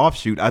kind of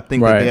offshoot. I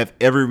think that they have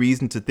every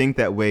reason to think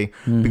that way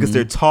because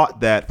they're taught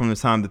that from the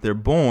time that they're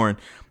born.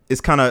 It's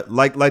kind of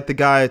like the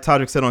guy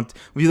Todrick said when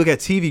you look at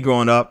TV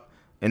growing up,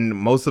 and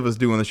most of us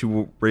do unless you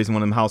were raised in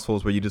one of them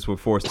households where you just were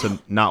forced to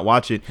not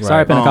watch it.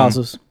 Sorry,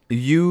 Pentecostals.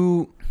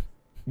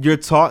 You're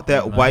taught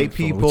that white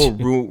people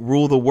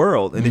rule the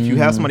world, and if you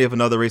have somebody of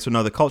another race or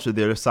another culture,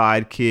 they're a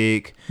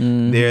sidekick.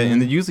 And they're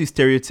usually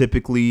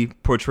stereotypically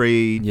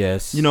portrayed.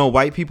 Yes,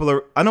 white people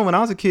are. I know when I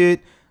was a kid,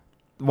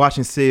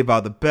 watching Saved by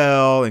the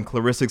Bell and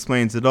Clarissa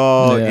Explains It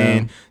All,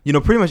 and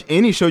pretty much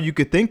any show you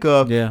could think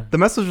of. Yeah. The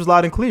message was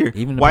loud and clear.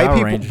 Even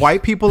the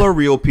white people are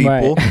real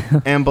people,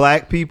 and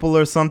black people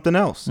are something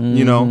else.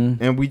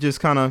 And we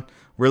just we're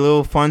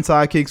little fun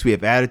sidekicks. We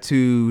have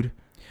attitude.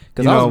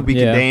 We can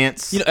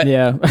dance.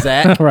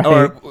 Zach,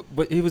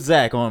 but he was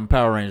Zach on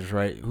Power Rangers,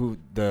 right? Who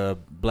the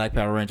Black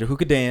Power Ranger who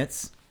could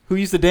dance, who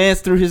used to dance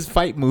through his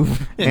fight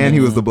move, and he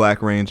was the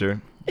Black Ranger.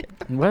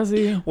 Was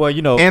he? Well,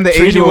 and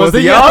the Asian was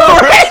the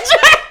yellow Ranger.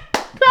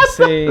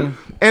 See,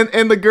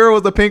 and the girl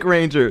was the Pink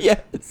Ranger.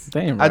 Yes,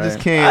 damn right. I just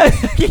can't.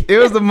 It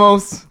was the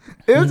most.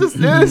 It was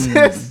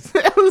just.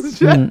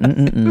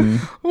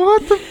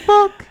 What the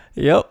fuck?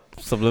 Yep.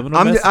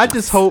 Subliminal I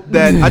just hope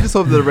that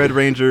the Red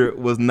Ranger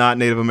was not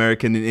Native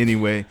American in any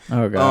way.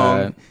 Oh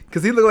God!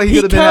 Because he looked like he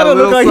could have been a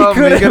little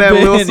something. He could have a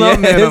little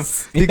something in him.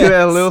 He could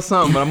have a little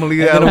something. But I'm gonna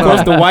leave that alone. Of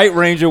course, the White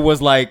Ranger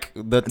was like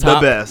the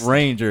best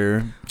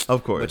Ranger,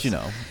 of course. But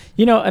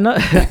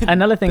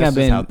another thing I've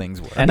been how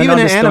things work. Even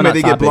in anime,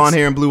 they get blonde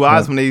hair and blue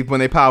eyes when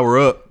they power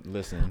up.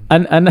 Listen,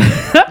 another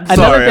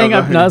thing.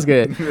 That's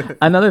good.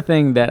 Another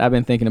thing that I've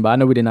been thinking about. I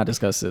know we did not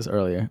discuss this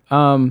earlier.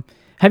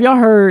 Have y'all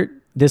heard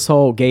this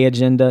whole gay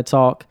agenda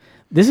talk?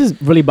 This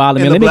is really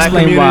bothering me. Let me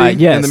explain why.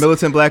 Yes. In the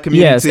militant black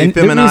community, and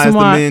feminize the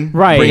men.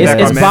 Right.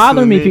 It's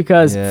bothering me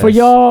because for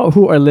y'all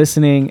who are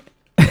listening,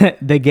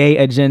 the gay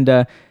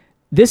agenda,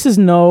 this is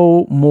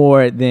no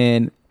more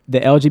than the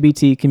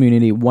LGBT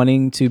community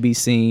wanting to be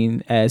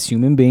seen as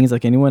human beings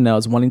like anyone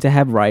else, wanting to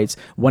have rights,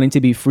 wanting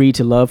to be free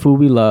to love who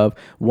we love,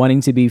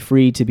 wanting to be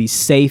free to be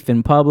safe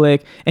in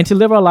public, and to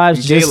live our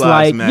lives just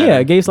like,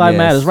 gay lives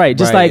matters, right?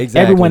 Just like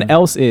everyone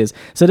else is.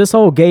 So this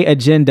whole gay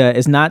agenda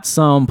is not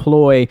some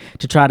ploy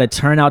to try to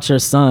turn out your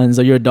sons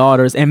or your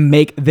daughters and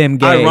make them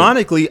gay.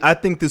 Ironically, I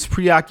think this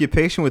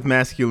preoccupation with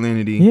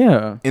masculinity,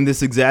 in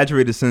this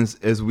exaggerated sense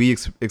as we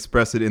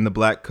express it in the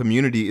black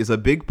community, is a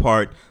big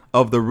part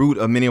of the root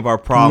of many of our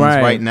problems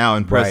right now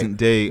in present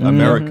day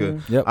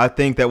America. Yep. I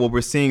think that what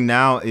we're seeing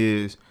now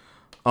is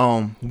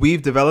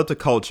we've developed a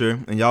culture,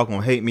 and y'all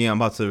gonna hate me.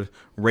 I'm about to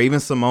Raven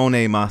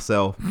Simone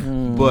myself,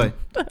 but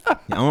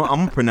I'm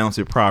gonna pronounce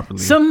it properly.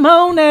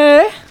 Simone.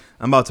 I'm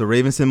about to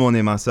Raven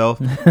Simone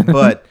myself,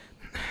 but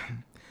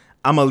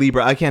I'm a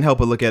Libra. I can't help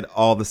but look at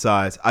all the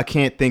sides. I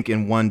can't think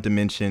in one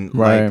dimension.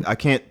 Like I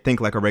can't think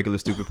like a regular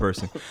stupid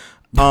person.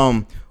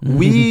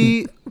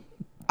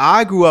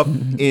 I grew up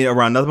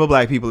around nothing but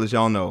black people, as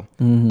y'all know.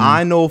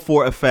 I know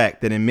for a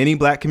fact that in many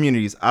black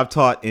communities, I've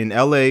taught in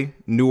LA,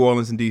 New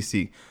Orleans, and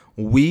DC,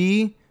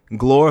 we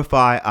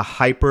glorify a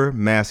hyper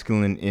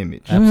masculine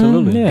image.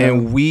 Absolutely.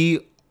 And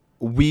we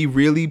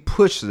really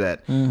push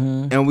that.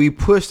 And we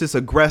push this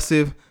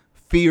aggressive,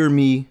 fear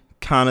me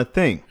kind of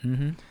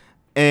thing.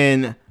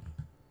 And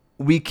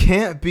we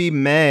can't be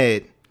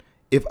mad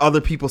if other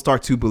people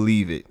start to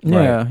believe it.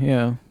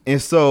 Yeah.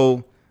 And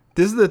so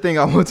this is the thing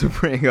I want to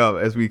bring up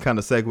as we kind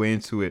of segue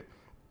into it.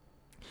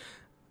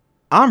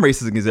 I'm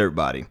racist against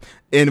everybody.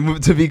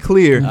 And to be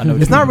clear,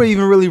 it's not really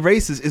even really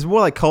racist. It's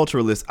more like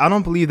culturalist. I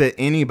don't believe that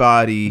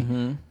anybody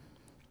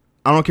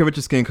I don't care what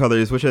your skin color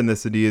is, what your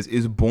ethnicity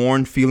is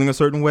born feeling a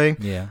certain way.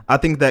 Yeah. I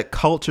think that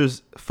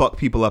cultures fuck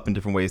people up in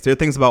different ways. There are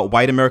things about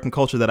white American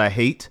culture that I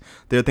hate.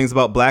 There are things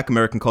about black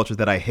American culture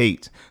that I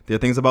hate. There are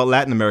things about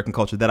Latin American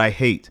culture that I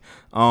hate.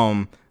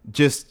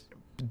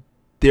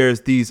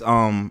 There's these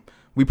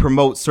we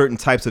promote certain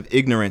types of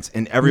ignorance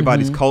in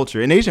everybody's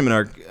culture, in Asian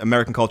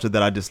American culture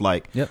that I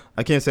dislike. Yep.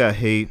 I can't say I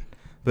hate,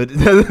 but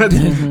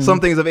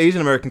some things of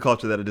Asian American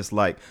culture that I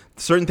dislike.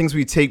 Certain things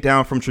we take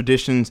down from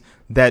traditions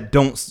that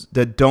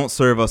don't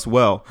serve us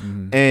well.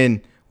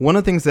 And one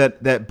of the things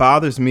that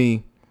bothers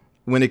me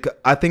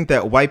I think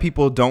that white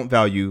people don't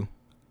value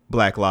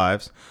black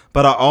lives,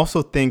 but I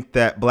also think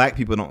that black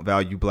people don't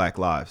value black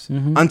lives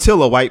until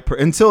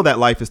that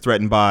life is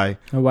threatened by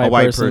a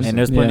white person. And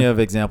there's plenty of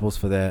examples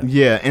for that.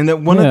 Yeah, and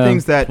that one of the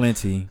things that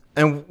plenty.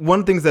 And one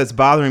of the things that's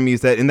bothering me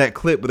is that in that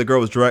clip where the girl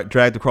was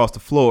dragged across the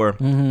floor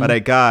by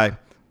that guy,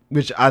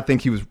 which I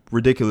think he was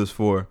ridiculous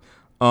for,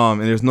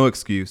 and there's no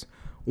excuse.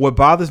 What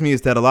bothers me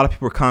is that a lot of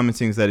people are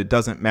commenting is that it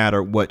doesn't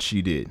matter what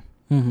she did.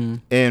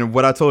 And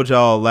what I told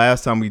y'all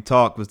last time we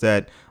talked was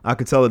that I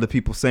could tell that the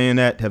people saying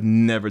that have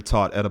never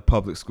taught at a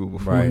public school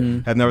before,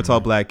 have never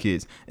taught black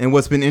kids. And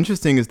what's been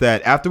interesting is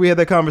that after we had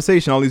that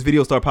conversation, all these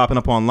videos start popping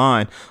up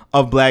online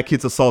of black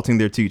kids assaulting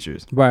their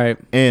teachers. Right.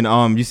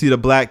 And you see the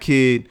black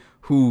kid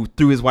who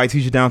threw his white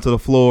teacher down to the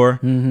floor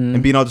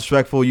and being all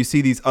disrespectful. You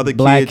see these other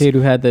black kids. Kid who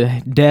had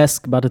the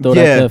desk about to throw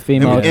at the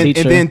female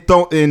teacher. And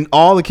then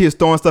all the kids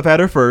throwing stuff at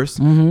her first,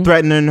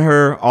 threatening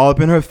her all up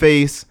in her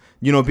face,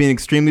 being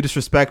extremely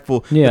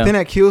disrespectful. Yeah. The thing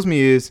that kills me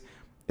is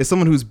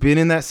someone who's been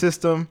in that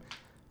system.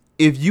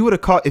 If you would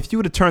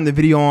have turned the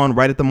video on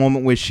right at the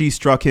moment when she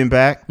struck him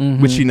back,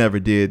 which she never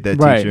did, that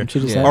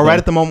teacher, or right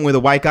at the moment where the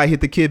white guy hit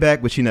the kid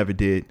back, which he never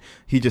did,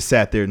 he just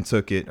sat there and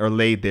took it, or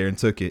laid there and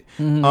took it.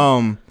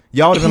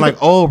 Y'all would have been like,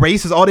 oh,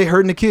 racist, oh, they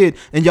hurting the kid,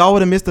 and y'all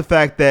would have missed the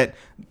fact that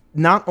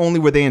not only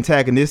were they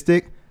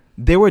antagonistic,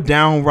 they were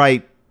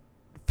downright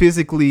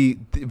physically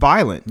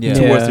violent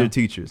towards their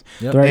teachers.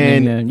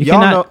 And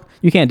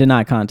you can't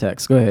deny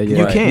context. Go ahead.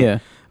 You can't. Yeah.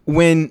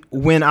 When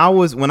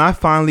I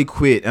finally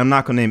quit, I'm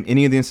not going to name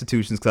any of the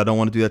institutions because I don't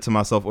want to do that to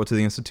myself or to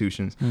the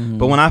institutions.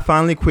 But when I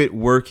finally quit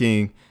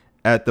working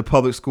at the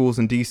public schools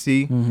in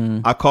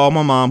DC, I called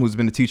my mom, who's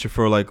been a teacher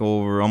for like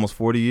over almost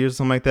 40 years,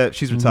 something like that.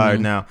 She's retired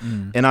now,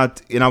 and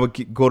I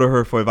would go to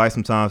her for advice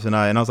sometimes, and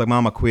I was like,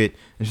 Mom, I quit,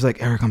 and she's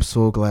like, Eric, I'm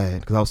so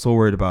glad because I was so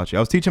worried about you.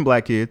 I was teaching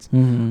black kids,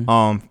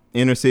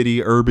 inner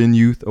city, urban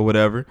youth, or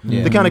whatever,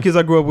 the kind of kids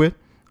I grew up with.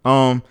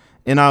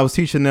 And I was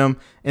teaching them,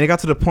 and it got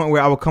to the point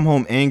where I would come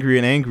home angrier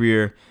and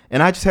angrier,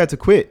 and I just had to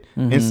quit.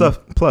 And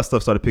stuff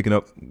started picking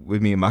up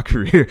with me in my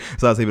career,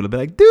 so I was able to be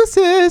like,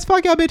 deuces,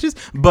 fuck y'all bitches.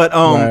 But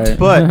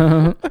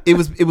but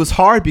it was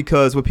hard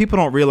because what people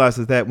don't realize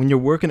is that when you're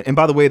working, and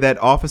by the way, that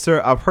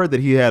officer, I've heard that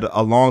he had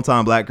a long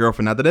time black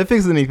girlfriend. Not that that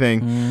fixes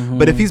anything,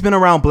 but if he's been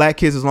around black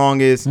kids as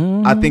long as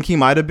I think he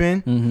might have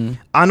been,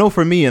 I know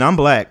for me, and I'm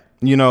black,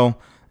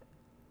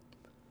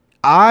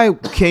 I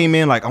came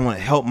in like I want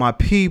to help my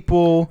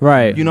people,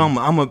 right?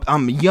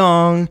 I'm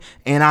young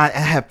and I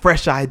have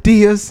fresh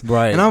ideas,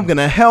 right? And I'm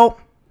gonna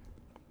help.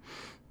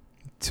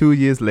 2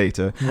 years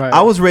later,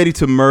 I was ready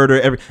to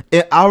murder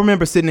I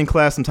remember sitting in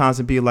class sometimes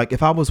and being like,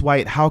 if I was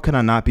white, how could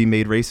I not be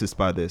made racist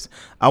by this?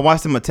 I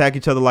watched them attack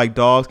each other like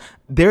dogs.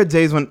 There are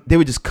days when they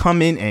would just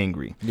come in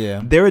angry.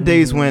 Yeah. There are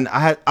days when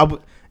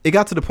it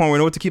got to the point where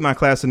in order to keep my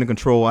class under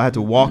control, I had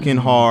to walk in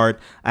hard.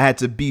 I had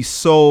to be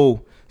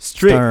so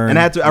strict, and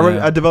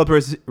I developed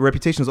a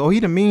reputation as, oh,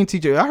 he the mean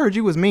teacher. I heard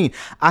you was mean.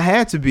 I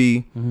had to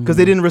be because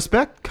they didn't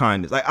respect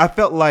kindness. Like I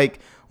felt like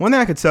one thing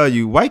I could tell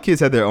you, white kids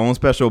had their own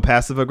special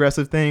passive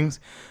aggressive things,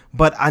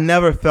 but I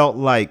never felt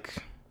like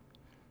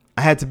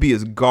I had to be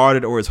as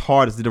guarded or as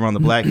hard as did around the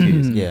black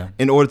kids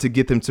in order to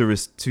get them to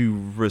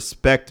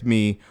respect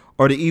me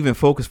or to even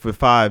focus for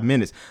 5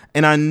 minutes.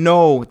 And I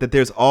know that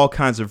there's all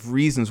kinds of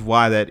reasons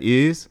why that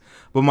is,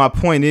 but my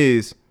point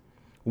is,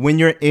 when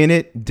you're in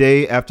it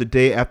day after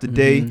day after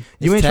day,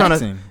 you ain't trying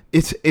to.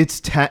 It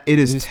is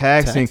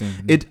taxing.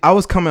 I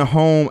was coming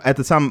home at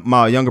the time.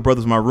 My younger brother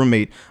was my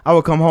roommate. I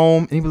would come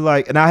home and he was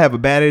like, and I have a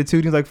bad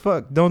attitude. He's like,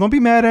 "Fuck, don't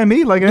be mad at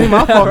me. Like it ain't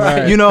my fault."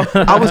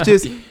 I was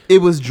just. It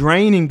was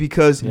draining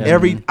because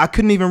I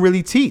couldn't even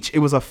really teach. It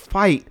was a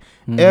fight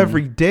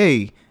every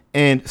day,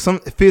 and some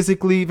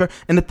physically.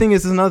 And the thing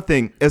is, there's another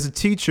thing. As a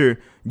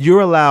teacher,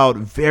 you're allowed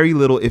very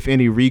little, if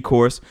any,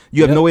 recourse.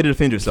 You have no way to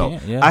defend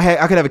yourself.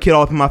 I could have a kid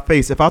all up in my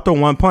face. If I throw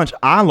one punch,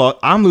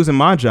 I'm losing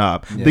my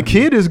job. The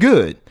kid is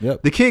good.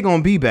 The kid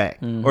gonna be back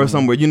or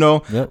somewhere.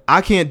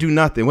 I can't do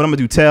nothing. What I'm gonna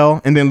do? Tell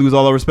and then lose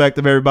all the respect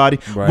of everybody.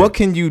 Right. What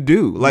can you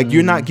do? Like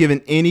you're not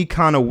given any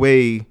kind of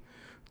way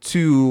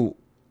to.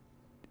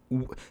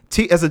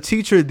 As a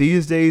teacher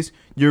these days,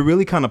 you're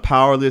really kind of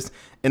powerless.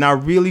 And I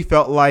really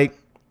felt like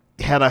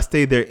had I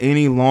stayed there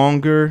any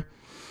longer,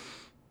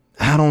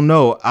 I don't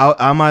know.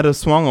 I might have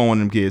swung on one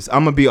of them kids.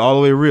 I'm gonna be all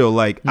the way real.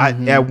 Like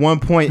at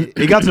one point,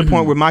 it got to the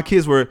point where my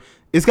kids were.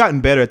 It's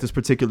gotten better at this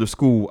particular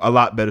school, a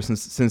lot better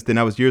since then.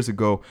 That was years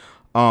ago.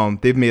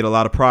 They've made a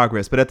lot of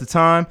progress. But at the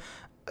time,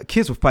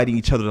 kids were fighting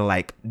each other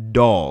like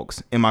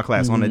dogs in my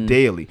class on a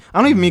daily. I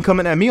don't even mean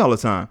coming at me all the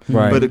time,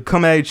 but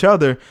come at each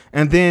other.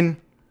 And then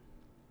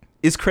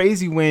it's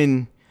crazy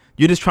when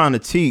you're just trying to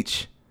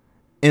teach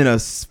and a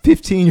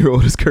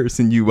 15-year-old is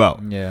cursing you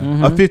out.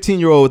 Yeah. A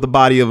 15-year-old with the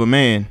body of a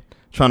man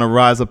trying to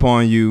rise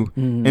upon you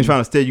and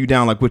trying to stare you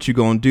down like what you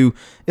gonna do.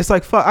 It's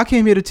like, fuck, I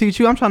came here to teach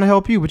you. I'm trying to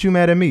help you, but you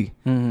mad at me.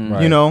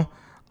 You know,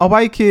 a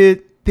white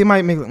kid, they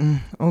might make,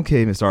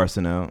 okay, Mr.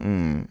 Arsenal.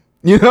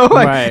 You know,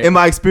 like in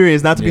my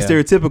experience, not to be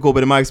stereotypical,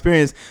 but in my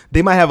experience,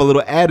 they might have a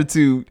little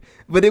attitude,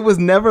 but it was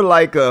never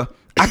like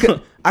I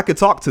could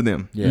talk to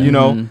them, you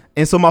know?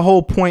 And so my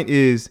whole point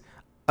is,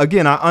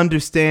 again, I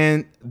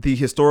understand the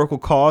historical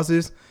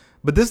causes,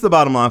 but this is the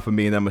bottom line for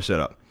me, and I'm gonna shut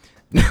up.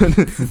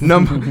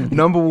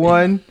 Number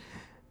one,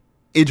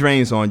 it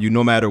drains on you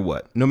no matter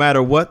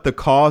what the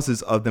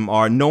causes of them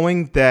are,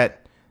 knowing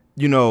that,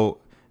 you know,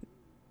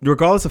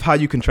 regardless of how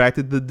you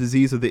contracted the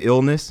disease or the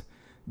illness,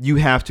 you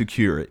have to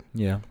cure it.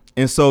 Yeah.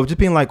 And so just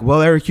being like,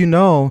 well, Eric, you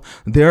know,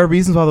 there are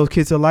reasons why those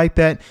kids are like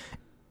that.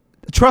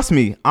 Trust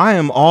me, I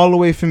am all the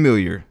way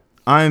familiar.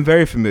 I am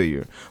very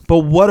familiar. But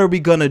what are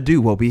we going to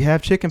do? Well, we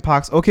have chicken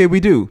pox. Okay,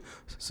 we do.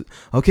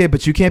 Okay,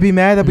 but you can't be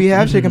mad that we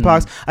have chicken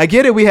pox. I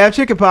get it. We have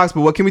chicken pox,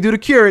 but what can we do to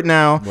cure it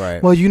now?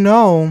 Right. Well, you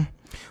know,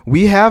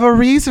 we have a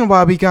reason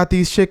why we got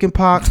these chicken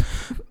pox.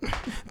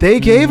 They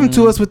gave them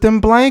to us with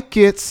them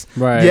blankets.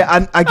 Right.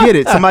 Yeah, I get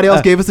it. Somebody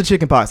else gave us the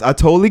chicken pox. I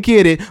totally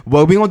get it.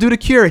 What are we going to do to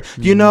cure it?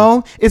 You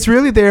know, it's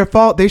really their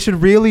fault. They should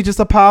really just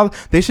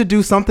apologize. They should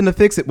do something to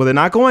fix it. Well, they're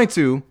not going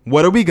to.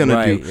 What are we going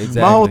to do?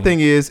 Exactly. My whole thing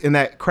is, in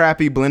that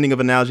crappy blending of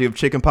analogy of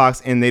chicken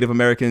pox and Native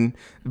American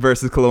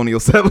versus colonial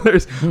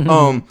settlers,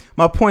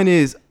 my point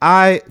is,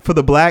 for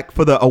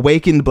the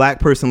awakened black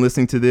person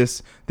listening to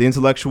this, the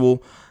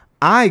intellectual,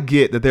 I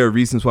get that there are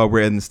reasons why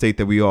we're in the state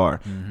that we are.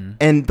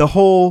 And the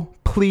whole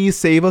please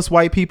save us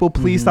white people,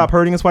 please stop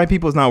hurting us white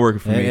people is not working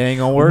for me. It ain't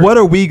gonna work. What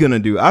are we gonna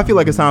do? I feel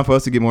like it's time for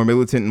us to get more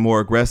militant and more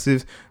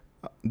aggressive.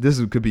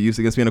 This could be used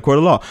against me in a court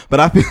of law, but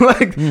I feel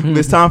like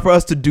it's time for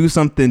us to do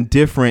something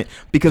different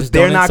because just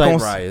they're not going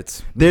to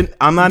riots.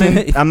 I'm not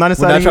inciting. We're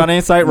not trying to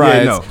incite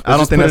riots. Yeah, no, I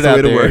don't think that's the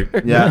way to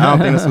work. Yeah, I don't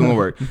think that's going to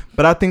work.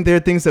 But I think there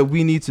are things that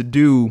we need to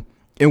do.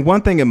 And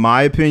one thing, in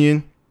my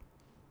opinion,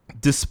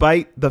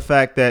 despite the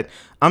fact that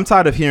I'm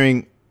tired of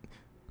hearing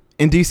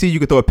in DC, you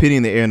could throw a penny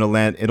in the air and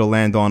it'll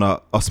land on a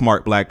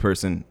smart black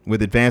person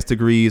with advanced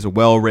degrees or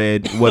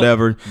well-read,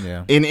 whatever.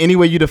 In any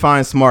way you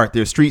define smart,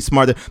 they're street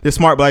smart. There's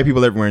smart black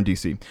people everywhere in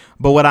DC.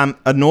 But what I'm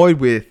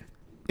annoyed with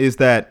is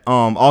that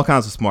all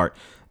kinds of smart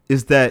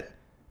is that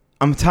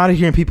I'm tired of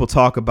hearing people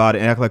talk about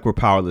it and act like we're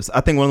powerless.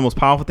 I think one of the most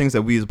powerful things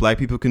that we as black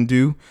people can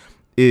do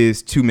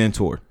is to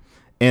mentor.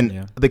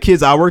 And the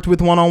kids I worked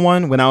with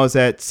one-on-one when I was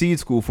at Seed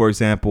School, for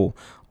example,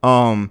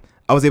 I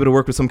was able to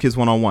work with some kids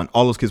one-on-one.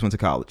 All those kids went to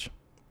college.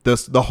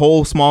 The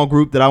whole small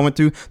group that I went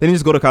to, they didn't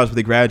just go to college, but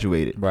they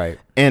graduated. Right.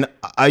 And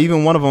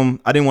even one of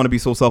them, I didn't want to be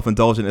so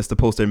self-indulgent as to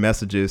post their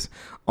messages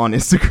on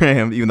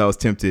Instagram, even though I was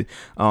tempted,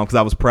 because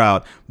I was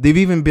proud. They've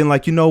even been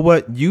like, you know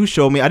what? You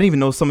showed me. I didn't even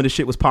know some of this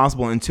shit was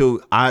possible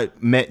until I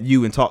met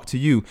you and talked to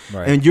you.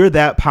 Right. And you're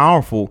that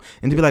powerful.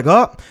 And to be like,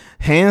 oh,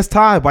 hands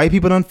tied. White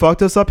people done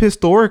fucked us up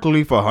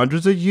historically for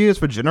hundreds of years,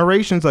 for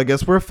generations. I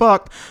guess we're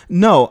fucked.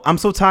 No, I'm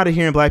so tired of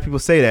hearing black people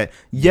say that.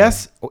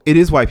 Yes, it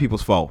is white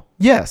people's fault.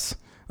 Yes.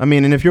 I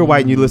mean, and if you're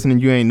white and you listen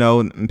and you ain't know,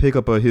 and pick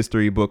up a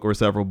history book or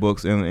several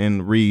books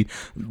and read.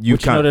 You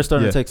know they're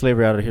starting to take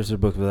slavery out of the history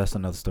books, but that's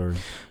another story.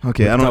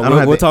 Okay,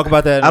 we'll talk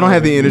about that. I don't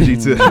have the energy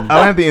to. I don't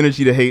have the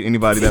energy to hate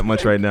anybody that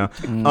much right now.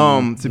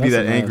 To be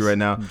that angry right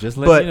now. Just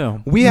let you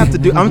know. We have to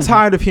do. I'm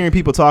tired of hearing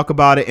people talk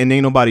about it and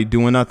ain't nobody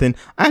doing nothing.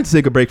 I had to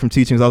take a break from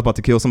teaching because I was about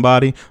to kill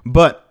somebody,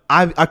 but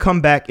I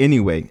come back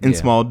anyway in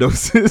small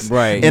doses.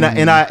 Right. And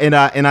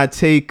I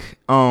take.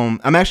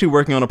 I'm actually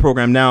working on a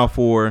program now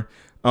for.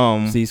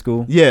 C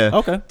school. Yeah.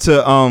 Okay. To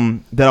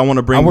that I want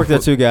to bring. I work there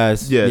too,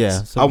 guys.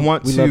 Yeah. So I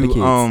want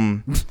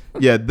to.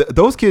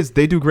 Those kids,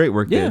 they do great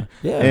work there.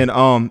 Yeah. And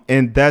I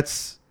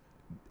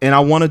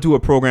want to do a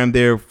program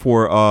there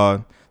for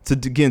to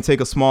again take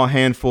a small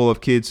handful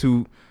of kids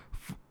who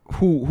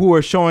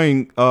are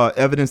showing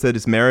evidence that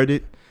it's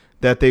merited,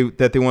 that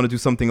they want to do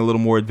something a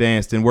little more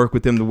advanced and work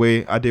with them the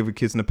way I did with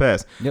kids in the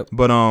past. Yep.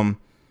 But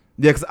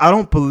because I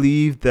don't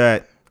believe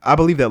that. I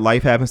believe that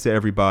life happens to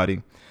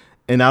everybody.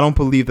 And I don't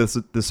believe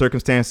that the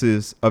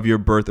circumstances of your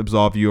birth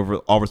absolve you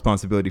of all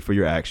responsibility for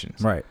your actions.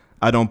 Right.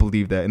 I don't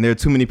believe that. And there are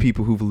too many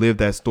people who've lived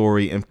that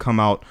story and come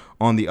out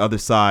on the other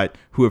side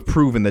who have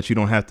proven that you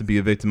don't have to be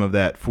a victim of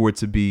that for it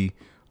to be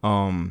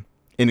an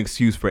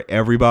excuse for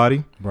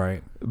everybody.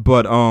 Right.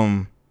 But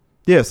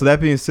so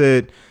that being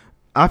said,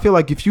 I feel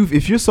like if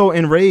you're so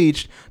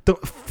enraged,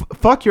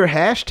 fuck your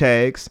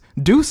hashtags,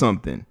 do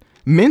something.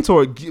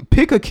 Mentor,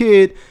 pick a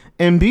kid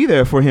and be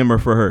there for him or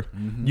for her.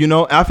 Mm-hmm. You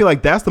know, I feel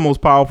like that's the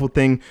most powerful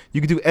thing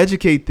you can do.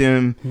 Educate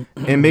them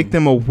and make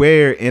them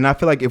aware. And I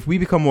feel like if we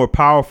become more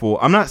powerful,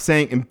 I'm not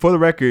saying, and for the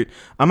record,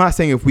 I'm not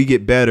saying if we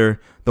get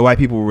better, the white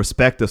people will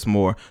respect us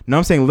more. No,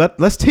 I'm saying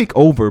let's take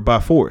over by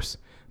force,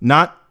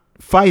 not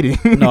fighting.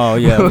 No,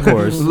 yeah, of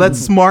course. Let's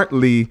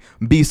smartly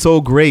be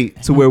so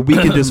great to where we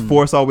can just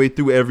force our way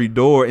through every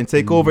door and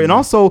take over, and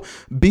also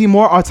be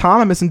more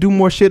autonomous and do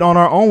more shit on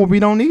our own where we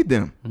don't need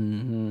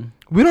them.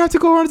 We don't have to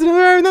go around to do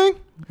everything.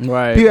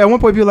 Right. At one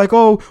point, people are like,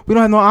 "Oh, we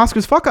don't have no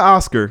Oscars. Fuck an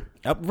Oscar."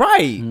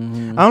 Right. I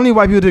don't need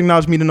white people to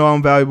acknowledge me to know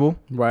I'm valuable.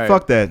 Right.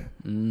 Fuck that.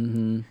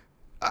 You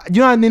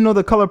know, I didn't know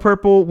The Color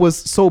Purple was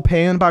so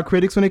panned by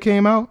critics when it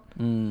came out.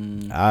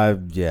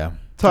 Yeah.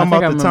 Talking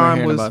about the time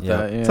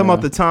talking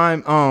about the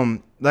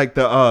time. Like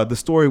the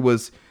story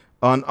was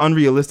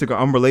unrealistic or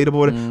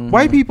unrelatable.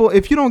 White people,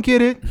 if you don't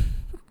get it,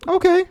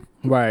 okay,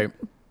 right,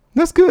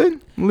 that's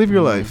good. Live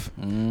your life.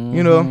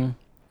 You know.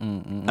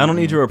 I don't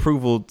need your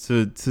approval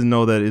to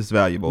know that it's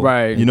valuable.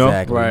 Right. You know?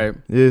 Exactly. Right.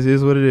 It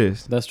is what it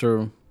is. That's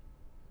true.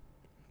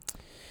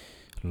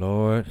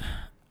 Lord,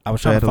 I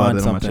was trying to find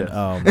something.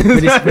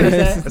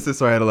 That's just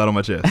sorry, I had a lot on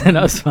my chest.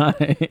 That's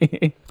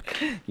fine.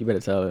 You better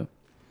tell him.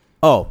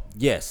 Oh,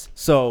 yes.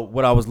 So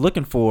what I was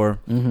looking for,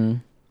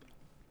 there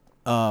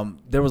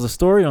was a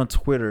story on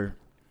Twitter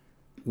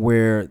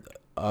where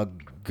a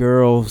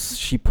girl,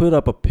 she put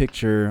up a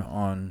picture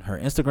on her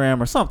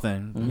Instagram or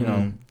something, you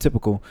know,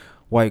 typical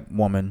white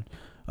woman.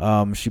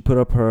 She put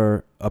up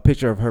a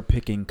picture of her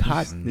picking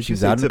cotton. Did She you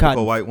was say out in typical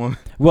cotton. white woman?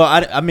 Well,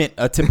 I meant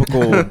a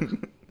typical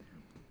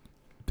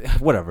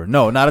whatever.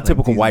 No, not a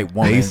typical white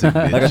woman. basic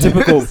bitch. Like a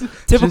typical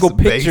Just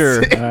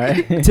picture. basic. All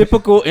right.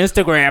 Typical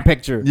Instagram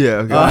picture.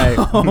 Yeah.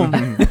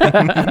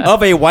 Okay.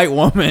 Of a white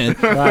woman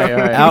Right.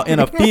 out in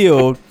a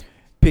field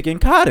picking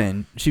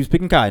cotton. She was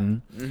picking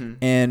cotton,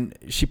 and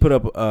she put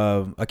up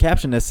a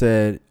caption that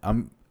said,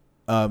 "I'm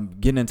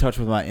getting in touch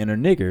with my inner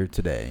nigger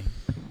today."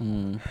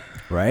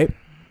 Right.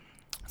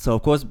 So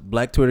of course,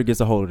 Black Twitter gets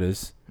a hold of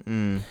this,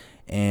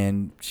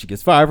 and she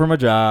gets fired from her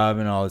job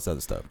and all this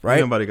other stuff. Right.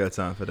 Nobody got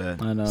time for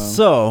that. I know.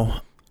 So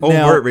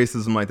Overt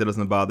racism like that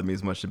doesn't bother me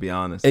as much, to be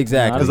honest.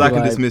 Exactly. Because I can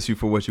Like- dismiss you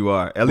for what you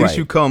are. At least Right.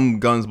 you come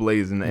guns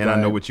blazing, and I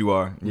know Right. what you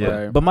are. Yeah.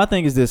 Right. But my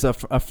thing is this: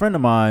 a friend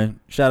of mine,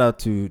 shout out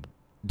to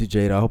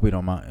DeJada. I hope you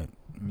don't mind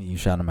me you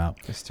shout him out.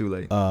 It's too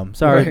late.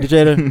 Sorry, Right.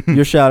 DeJada,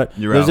 your shout out.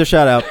 You're There's out. a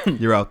shout out.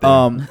 You're out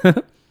there.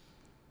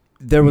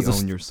 There was We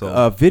own your soul.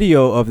 a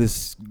video of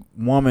this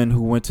woman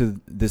who went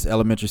to this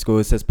elementary school.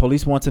 It says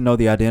police want to know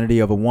the identity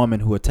of a woman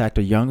who attacked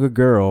a younger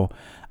girl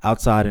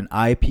outside an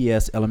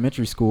IPS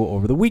elementary school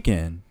over the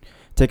weekend.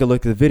 Take a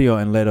look at the video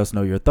and let us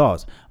know your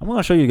thoughts. I'm going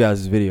to show you guys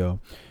this video.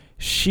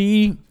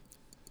 She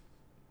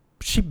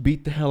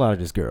beat the hell out of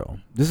this girl.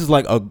 This is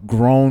like a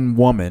grown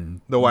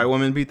woman. The white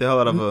woman beat the hell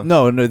out of a.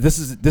 No, this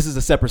is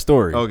a separate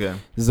story. Okay.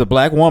 This is a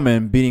black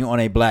woman beating on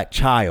a black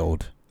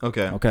child.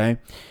 Okay. Okay.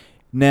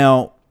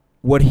 Now,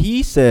 what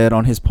he said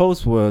on his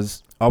post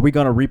was, are we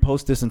going to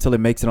repost this until it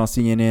makes it on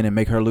CNN and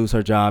make her lose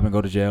her job and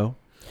go to jail?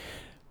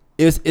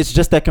 It's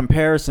just that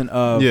comparison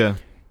of, Yeah.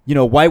 you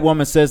know, white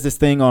woman says this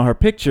thing on her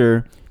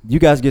picture. You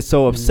guys get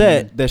so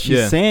upset that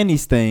she's saying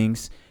these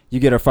things. You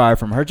get her fired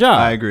from her job.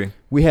 I agree.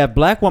 We have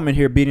black woman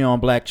here beating on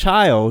black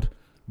child,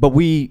 but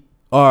we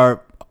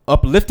are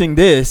uplifting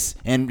this.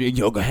 And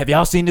have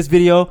y'all seen this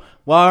video?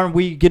 Why aren't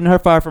we getting her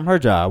fired from her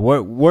job?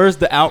 Where's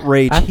the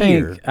outrage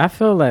here? I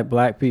feel like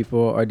black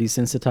people are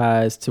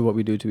desensitized to what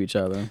we do to each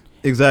other.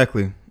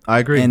 Exactly. I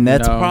agree. And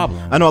that's No. a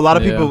problem. I know a lot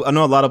of Yeah. people. I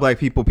know a lot of black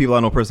people. People I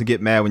know personally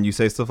get mad when you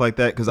say stuff like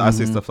that because I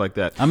say stuff like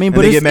that. I mean, And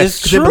but they it's, get mad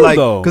it's 'cause they be true like,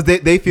 though. because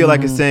they feel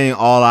like it's saying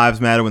all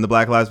lives matter when the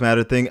Black Lives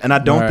Matter thing, and I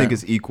don't Right. think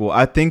it's equal.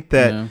 I think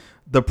that Yeah.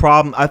 the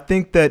problem. I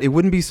think that it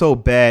wouldn't be so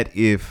bad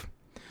if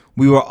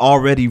we were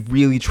already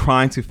really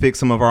trying to fix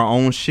some of our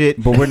own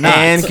shit, But we're not.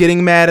 and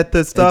getting mad at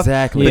the stuff.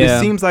 Exactly. But Yeah.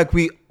 it seems like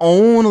we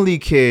only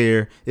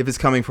care if it's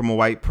coming from a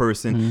white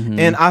person,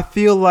 and I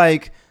feel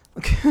like.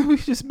 Can we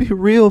just be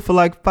real for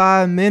like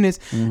 5 minutes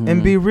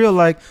and be real?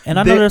 Like, And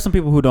I know there's some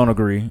people who don't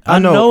agree. I I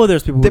know. know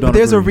there's people who don't but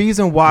there's agree. a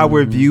reason why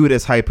we're viewed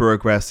as hyper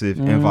aggressive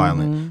and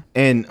violent.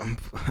 And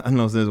I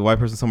know there's a white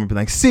person somewhere be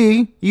like,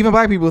 see, even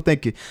black people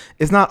think it.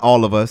 It's not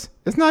all of us.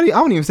 It's not. I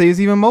don't even say it's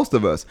even most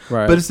of us.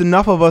 Right. But it's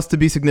enough of us to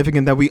be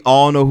significant that we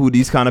all know who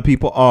these kind of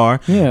people are.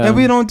 Yeah. And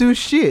we don't do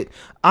shit.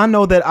 I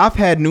know that I've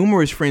had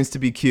numerous friends to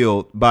be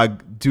killed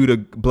due to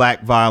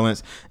black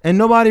violence, and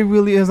nobody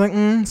really is like,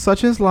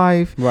 such is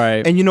life.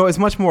 Right. And it's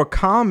much more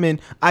common.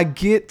 I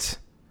get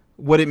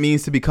what it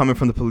means to be coming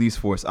from the police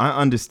force. I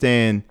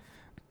understand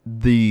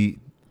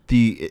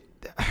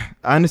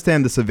I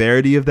understand the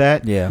severity of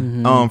that. Yeah.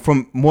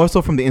 From more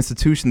so from the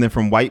institution than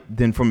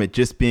from it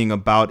just being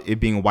about it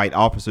being white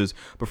officers,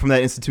 but from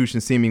that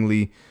institution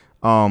seemingly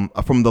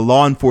from the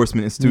law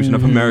enforcement institution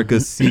of America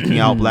seeking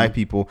out black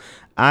people.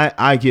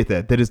 I get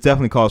that is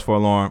definitely cause for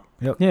alarm.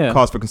 Yeah.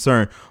 Cause for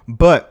concern.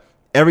 But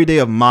every day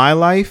of my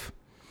life,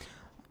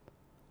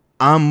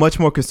 I'm much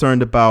more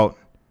concerned about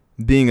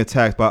being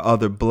attacked by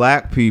other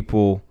black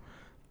people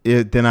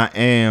than I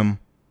am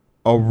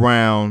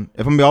around.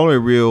 If I'm being all the way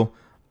real,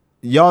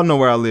 y'all know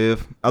where I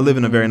live. I live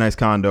in a very nice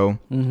condo,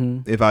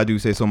 if I do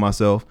say so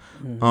myself.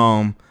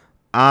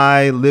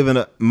 I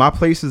live my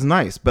place is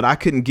nice, but I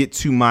couldn't get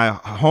to my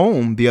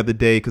home the other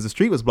day because the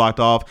street was blocked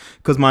off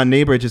because my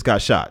neighbor just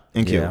got shot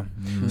and killed.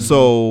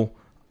 So,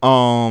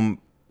 and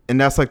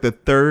and that's like the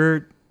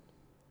third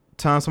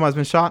time somebody's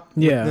been shot.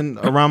 Yeah.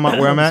 Around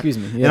where I'm at. Excuse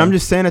me. Yeah. And I'm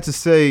just saying that to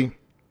say,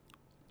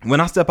 when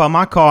I step out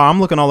my car, I'm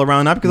looking all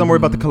around, not because I'm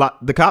worried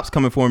about the cops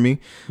coming for me,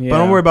 but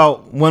I'm worried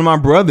about one of my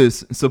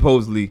brothers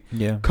supposedly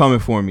coming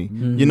for me.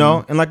 You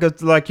know, and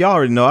like y'all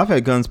already know, I've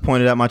had guns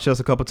pointed at my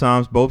chest a couple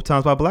times, both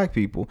times by black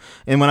people.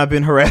 And when I've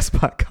been harassed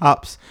by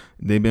cops,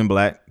 they've been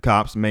black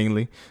cops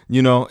mainly.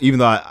 You know, even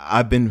though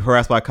I've been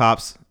harassed by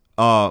cops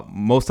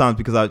most times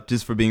because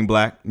just for being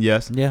black,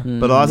 yes. Yeah.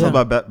 But a lot of times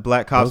by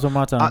black cops. Those are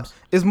my times.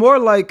 It's more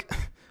like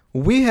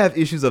we have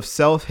issues of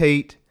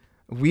self-hate.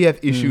 We have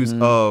issues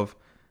of,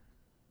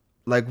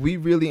 like, we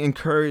really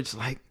encourage,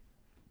 like,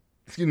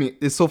 excuse me,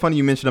 it's so funny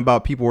you mentioned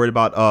about people worried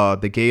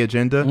about the gay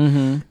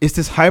agenda. It's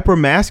this hyper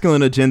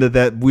masculine agenda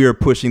that we're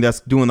pushing that's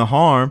doing the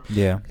harm.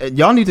 Yeah.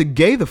 Y'all need to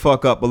gay the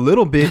fuck up a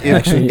little bit.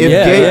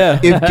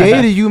 If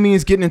gay to you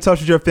means getting in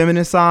touch with your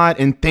feminine side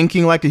and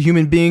thinking like a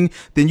human being,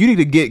 then you need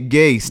to get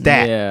gay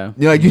stat. Yeah.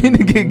 You know, like, you need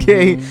to get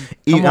gay. I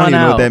don't even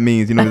know what that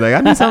means. You know, like, I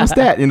need some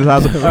stat in this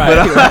house. What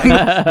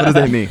does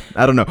that mean?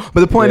 I don't know.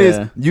 But the point is,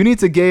 you need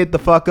to gay it the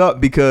fuck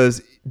up,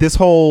 because this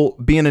whole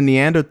being a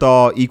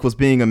Neanderthal equals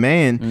being a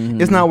man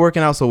is not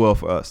working out so well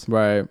for us.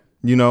 Right.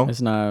 You know? It's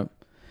not.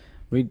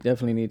 We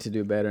definitely need to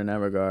do better in that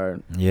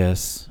regard.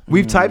 Yes.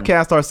 We've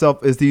typecast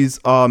ourselves as these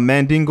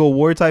Mandingo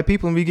warrior type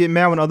people, and we get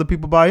mad when other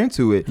people buy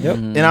into it. Yep.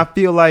 And I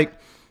feel like,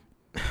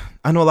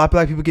 I know a lot of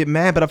black people get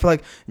mad, but I feel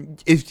like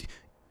if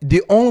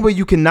the only way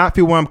you cannot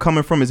feel where I'm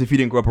coming from is if you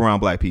didn't grow up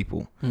around black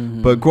people.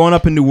 But growing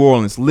up in New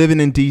Orleans, living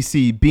in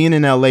DC, being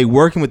in LA,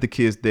 working with the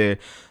kids there,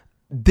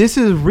 this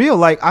is real.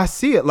 Like, I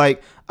see it.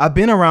 Like, I've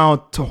been around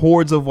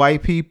hordes of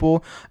white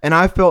people, and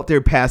I felt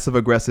their passive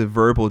aggressive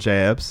verbal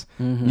jabs,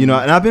 you know,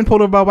 and I've been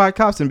pulled over by white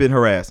cops and been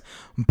harassed,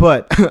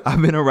 but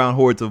I've been around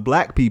hordes of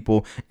black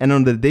people, and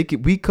on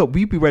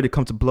we be ready to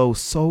come to blows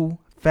so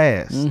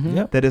fast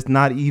that it's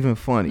not even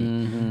funny.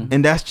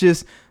 And that's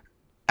just,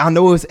 I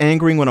know it's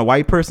angering when a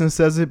white person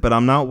says it, but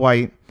I'm not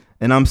white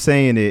and I'm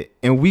saying it,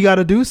 and we got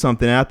to do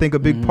something. And I think a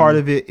big part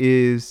of it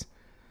is,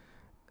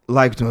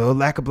 like,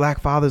 lack of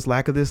black fathers,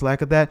 lack of this,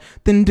 lack of that,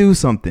 then do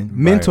something.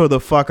 Mentor the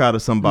fuck out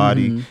of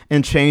somebody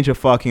and change your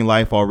fucking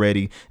life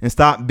already. And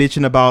stop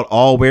bitching about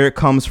where it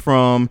comes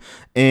from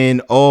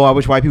and, I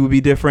wish white people would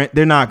be different.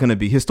 They're not going to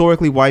be.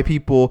 Historically, white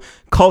people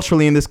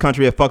culturally in this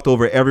country have fucked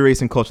over every race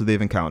and culture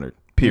they've encountered.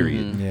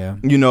 Period. Yeah.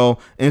 You know,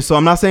 and so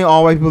I'm not saying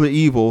all white people are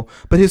evil,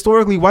 but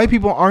historically, white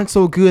people aren't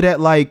so good at,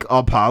 like,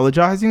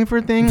 apologizing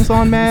for things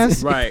en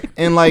masse, right?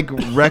 And, like,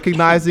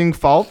 recognizing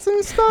faults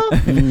and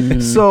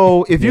stuff.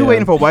 So if you're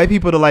waiting for white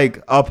people to,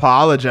 like,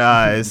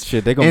 apologize,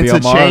 shit, they're gonna be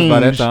on Mars by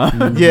that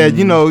time. Yeah,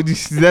 you know,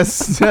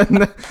 that's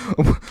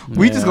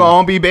we just gonna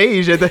all be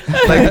beige at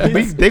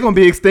they're gonna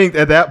be extinct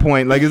at that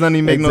point. Like, it doesn't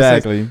even make no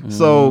sense.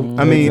 So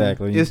I mean,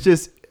 it's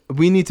just,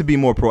 we need to be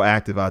more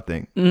proactive, I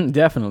think.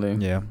 Definitely.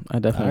 Yeah. I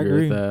definitely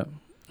agree with that.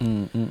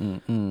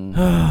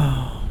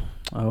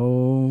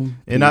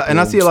 And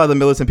I see a lot of the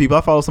militant people.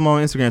 I follow some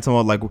on Instagram talking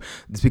about, like,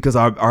 it's because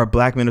our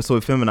black men are so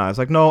feminized.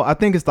 Like, no, I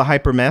think it's the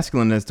hyper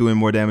masculine that's doing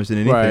more damage than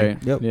anything.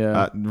 Right. Yep.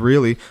 Yeah.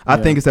 Really. I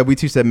think it's that we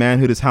teach that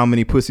manhood is how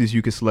many pussies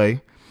you can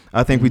slay.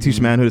 I think we teach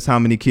manhood is how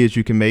many kids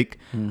you can make.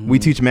 We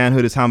teach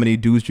manhood is how many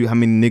how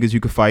many niggas you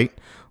can fight.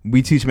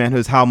 We teach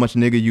manhood is how much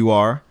nigga you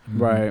are.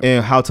 Right.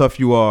 And how tough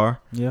you are.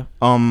 Yeah.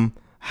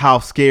 How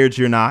scared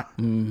you're not.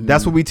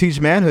 That's what we teach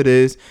manhood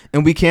is.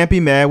 And we can't be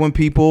mad when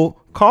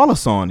people call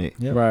us on it.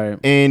 Yep. Right.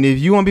 And if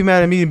you want to be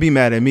mad at me, then be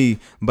mad at me.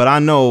 But I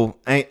know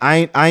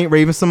I ain't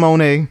Raven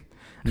Simone.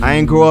 I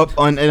ain't grow up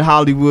in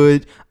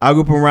Hollywood. I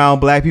grew up around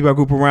black people. I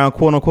grew up around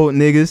quote unquote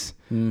niggas.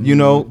 You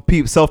know,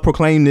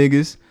 self-proclaimed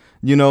niggas.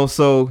 You know,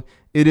 so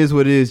it is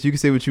what it is. You can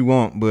say what you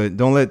want, but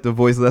don't let the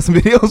voice lesson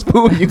videos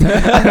fool you.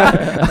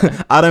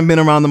 I done been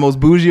around the most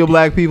bougie of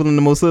black people and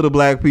the most little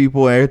black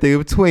people and everything in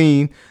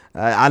between.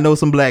 I know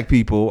some black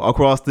people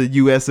across the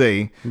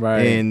USA,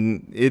 right?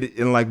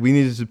 And like, we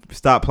need to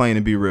stop playing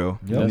and be real.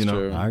 Yep, that's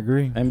true. I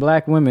agree. And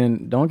black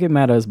women, don't get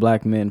mad at us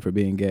black men for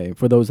being gay.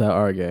 For those that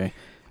are gay,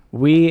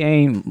 we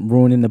ain't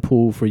ruining the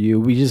pool for you.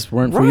 We just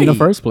weren't for you in the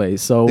first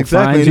place. So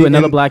find you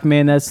another black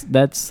man that's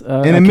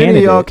and in many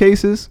of y'all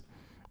cases,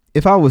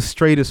 if I was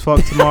straight as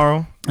fuck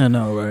tomorrow, I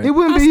know, right? It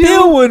wouldn't be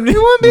you. It wouldn't be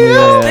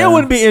you. Still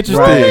wouldn't be interested.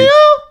 Right.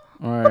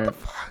 Right. What the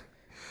fuck?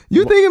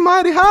 You thinking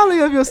mighty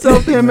highly of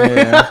yourself there,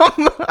 man.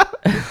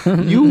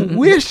 You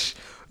wish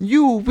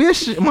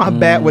my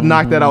bat would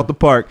knock that out the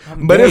park.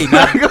 I'm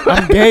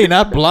gay,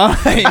 not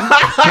blind.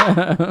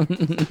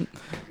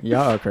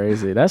 Y'all are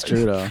crazy. That's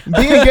true, though.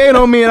 Being gay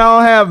don't mean I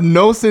don't have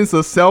no sense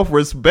of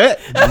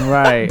self-respect.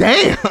 Right.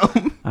 Damn.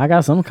 I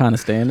got some kind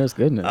of standards.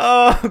 Goodness.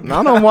 I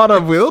don't want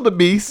a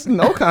wildebeest.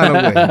 No kind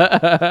of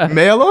way.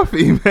 Male or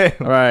female.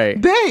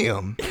 Right.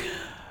 Damn.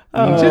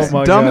 Just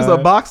dumb as a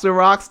box of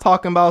rocks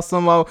talking about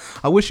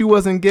I wish you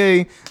wasn't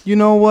gay. You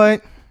know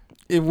what?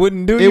 It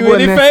wouldn't do you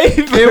any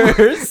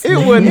favors.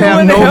 It wouldn't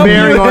have no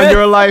bearing on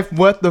your life.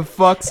 What the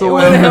fuck? It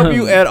wouldn't help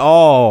you at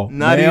all.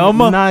 Not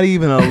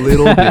even a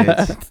little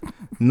bit.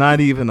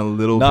 Not even a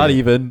little bit. Not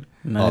even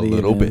a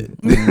little bit.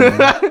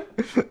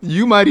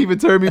 You might even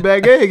turn me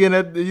back gay again.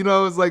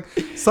 It's like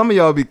some of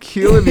y'all be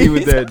killing me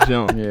with that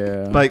jump.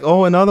 Yeah. Like,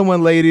 oh, another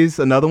one, ladies.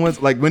 Another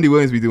one's like Wendy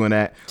Williams be doing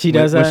that. She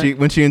does that?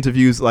 When she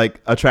interviews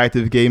like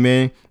attractive gay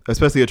men,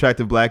 especially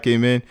attractive black gay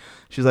men.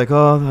 She's like,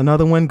 oh,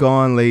 another one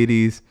gone,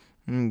 ladies.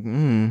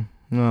 No.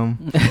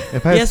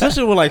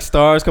 Especially when like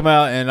stars come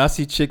out and I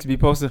see chicks be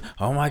posting,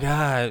 oh my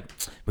God,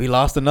 we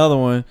lost another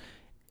one.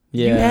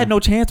 Yeah. You had no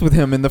chance with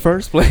him in the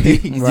first place.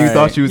 Right. You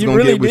thought she was going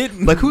to really get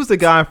with. Like, who's the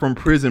guy from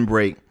Prison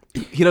Break?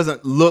 He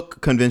doesn't look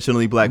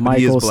conventionally black, but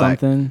he is black.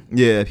 Something?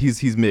 Yeah,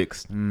 he's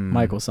mixed.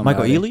 Michael something.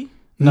 Michael Ealy?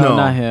 No,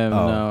 not him.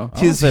 No.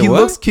 He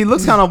looks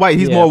kind of white.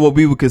 He's more what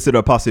we would consider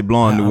a posse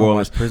blonde in New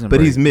Orleans, but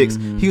he's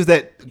mixed. He was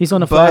that. He's on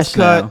the Flash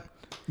now.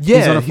 Yeah,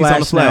 he's on the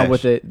Flash now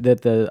with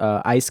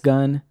the ice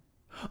gun.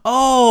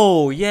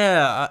 Oh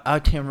yeah, I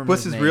can't remember.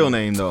 What's his real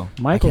name though?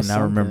 Michael. I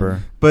cannot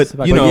remember. But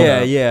But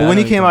when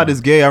he came out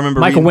as gay, I remember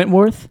Michael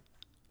Wentworth.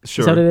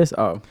 Sure. Is that what it is?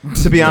 Oh.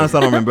 To be honest, I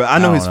don't remember. I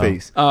know his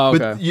face. Oh,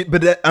 okay.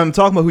 But I'm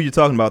talking about who you're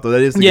talking about though.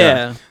 That is the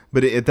guy.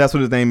 But if that's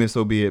what his name is,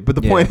 so be it. But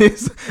the point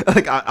is,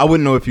 like, I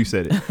wouldn't know if you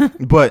said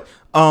it. But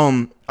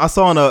I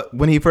saw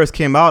when he first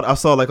came out, I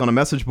saw like on a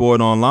message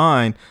board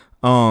online,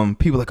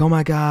 people like, oh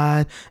my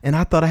God, and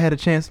I thought I had a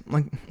chance.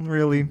 Like,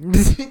 really?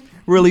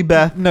 Really,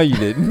 Beth? No, you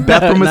didn't.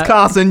 Beth from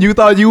Wisconsin. You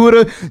thought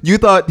you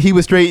thought he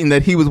was straight and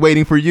that he was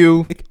waiting for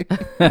you.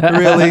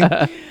 Really?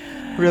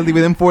 Really,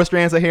 with them 4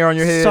 strands of hair on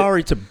your head?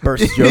 Sorry to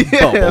burst your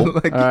bubble.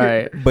 All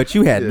right. But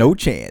you had no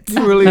chance.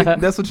 You really?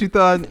 That's what you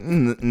thought?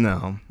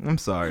 No, I'm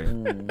sorry.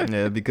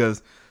 Yeah,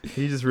 because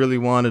he just really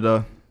wanted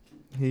that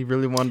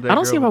I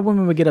don't see why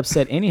women would get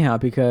upset anyhow,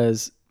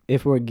 because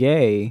if we're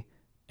gay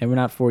and we're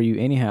not for you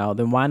anyhow,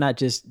 then why not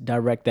just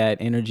direct that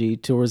energy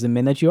towards the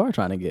men that you are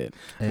trying to get?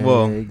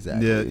 Well,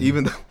 exactly. Yeah,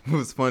 even though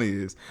what's funny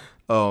is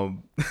tell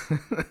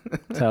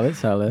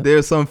it.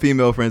 There's some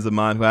female friends of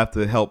mine who have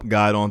to help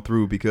guide on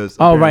through because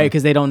right,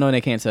 because they don't know and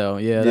they can't tell.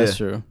 Yeah, that's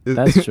true.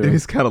 That's true.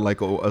 It's kind of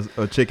like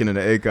a chicken and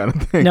an egg kind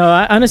of thing. No,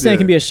 I understand it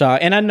can be a shock,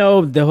 and I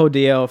know the whole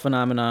DL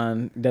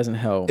phenomenon doesn't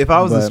help. If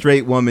I was a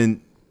straight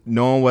woman,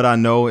 knowing what I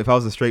know, if I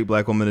was a straight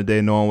black woman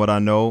today, knowing what I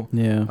know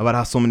about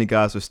how so many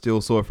guys are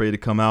still so afraid to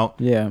come out.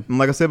 Yeah. And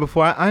like I said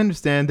before, I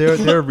understand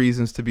there are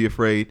reasons to be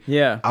afraid.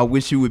 Yeah. I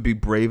wish you would be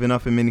brave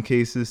enough in many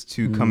cases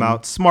to come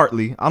out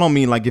smartly. I don't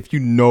mean like if you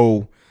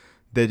know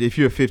that if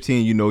you're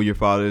 15, you know your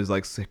father is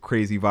like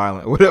crazy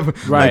violent or whatever.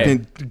 Right. Like,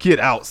 then get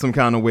out some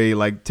kind of way,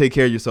 like take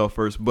care of yourself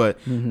first. But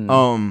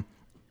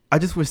I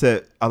just wish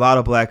that a lot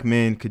of black gay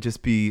men could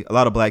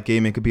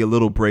be a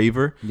little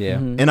braver. Yeah.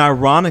 And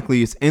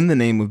ironically, it's in the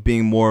name of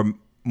being more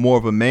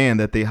of a man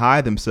that they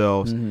hide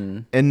themselves,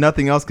 and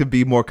nothing else could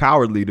be more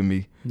cowardly to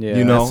me. Yeah,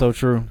 you know? That's so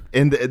true.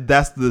 And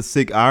that's the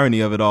sick irony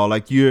of it all.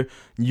 Like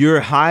you're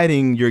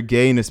hiding your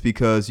gayness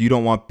because you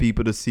don't want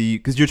people to see,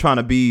 because you're trying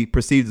to be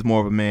perceived as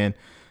more of a man.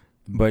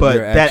 But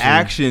that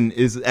action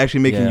is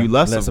actually making you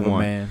less of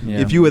one. A man. Yeah.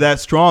 If you were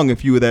that strong,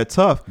 if you were that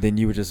tough, then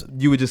you would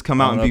just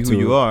come out and be who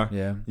you are.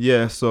 Yeah.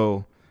 Yeah.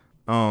 So,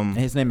 and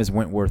his name is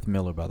Wentworth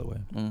Miller, by the way.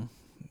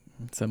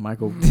 So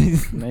Michael.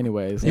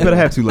 Anyways, you better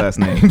have 2 last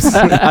names.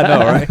 I know,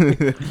 right?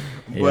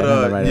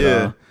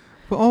 But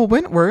Well,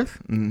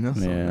 Wentworth.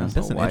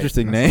 That's an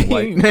interesting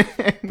name.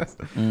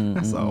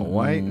 That's a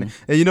white name.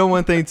 And you know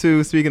one thing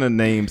too. Speaking of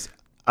names,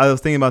 I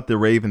was thinking about the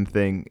Raven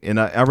thing, and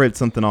I read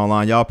something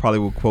online. Y'all probably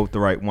will quote the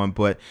right one,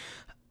 but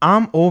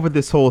I'm over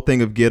this whole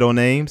thing of ghetto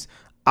names.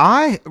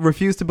 I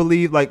refuse to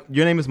believe, like,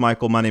 your name is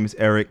Michael, my name is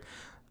Eric.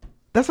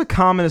 That's a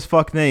common as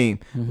fuck name.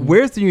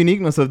 Where's the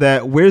uniqueness of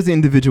that? Where's the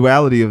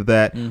individuality of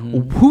that?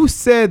 Who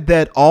said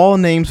that all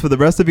names for the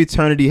rest of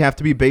eternity have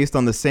to be based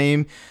on the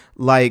same,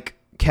 like,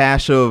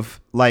 cache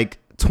of, like,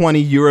 20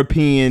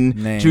 European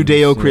names,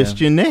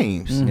 Judeo-Christian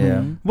names?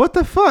 Yeah. What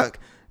the fuck?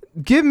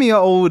 Give me an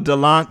old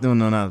Delonte. No,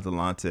 not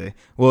Delonte.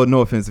 Well,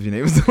 no offense if your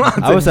name is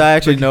Delonte. I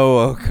actually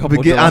know a couple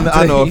Delontes.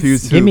 I know a few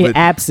too. Give me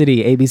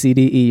Absidy,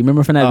 ABCDE.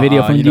 Remember from that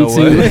video from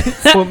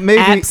YouTube? Well, maybe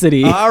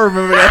Absidy. I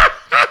remember that.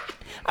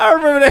 I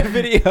remember that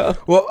video.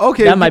 Well,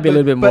 okay. That might be a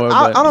little bit more.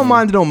 But I don't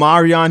mind no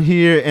Marion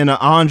here and an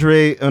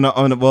Andre and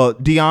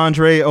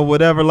DeAndre or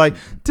whatever. Like,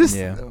 just.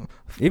 Yeah.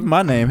 Even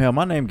my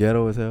name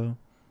ghetto as hell.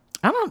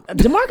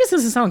 DeMarcus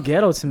doesn't sound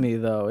ghetto to me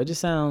though. It just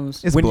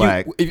sounds. It's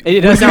black.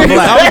 It does sound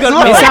black.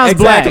 It sounds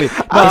black.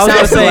 I was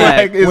gonna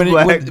say, when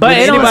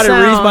anybody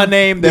reads my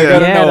name, they're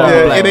gonna know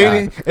I'm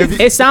black.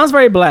 It sounds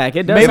very black.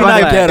 It does. Maybe not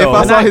ghetto. If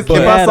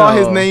I saw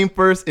his name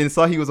first and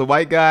saw he was a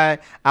white guy,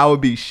 I would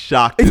be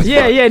shocked.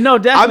 Yeah, no,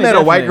 definitely. I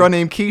met a white girl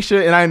named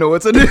Keisha, and I know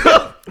what's a deal.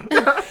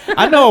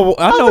 I know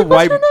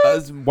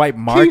white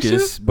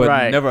Marcus,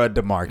 but never a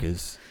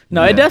DeMarcus.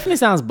 No, it definitely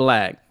sounds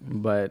black,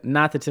 but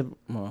not the tip.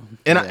 Well,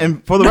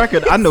 and for the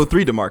record, I know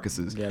 3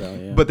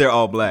 DeMarcuses, but they're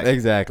all black.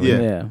 Exactly.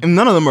 Yeah. And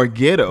none of them are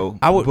ghetto.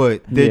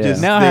 But they're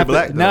just they're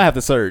black. Now I have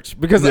to search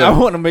because I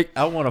want to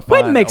find.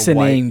 What makes a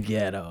name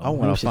ghetto? I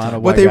want to find a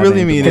white. What they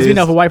really mean is, because we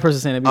know if a white person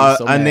saying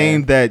it, a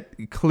name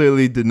that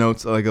clearly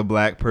denotes like a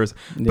black person.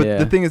 But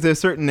the thing is, there's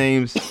certain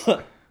names.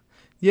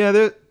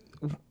 There.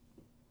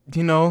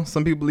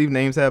 Some people believe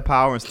names have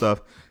power and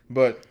stuff,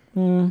 but I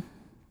mean,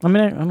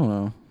 I don't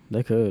know.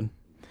 They could.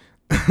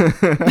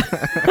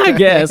 I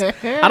guess.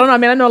 I don't know. I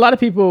mean, I know a lot of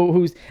people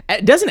who's.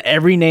 Doesn't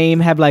every name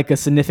have like a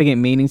significant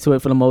meaning to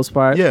it for the most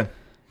part? Yeah.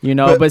 You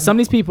know, but some of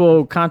these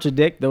people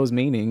contradict those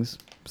meanings.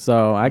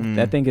 So I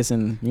think it's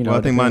in, you know. Well,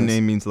 I think my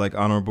name means like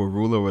honorable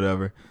ruler or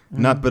whatever.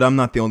 But I'm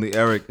not the only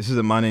Eric. It's just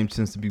that my name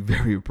tends to be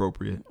very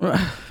appropriate.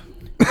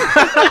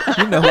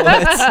 You know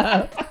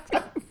what?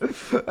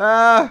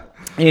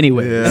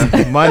 Anyway.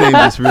 Yeah, my name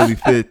just really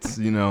fits,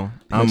 you know.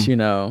 I'm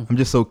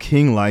just so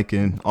king-like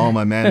in all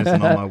my manners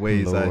and all my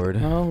ways. Lord. I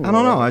don't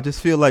know. I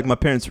just feel like my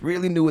parents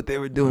really knew what they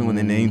were doing when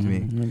they named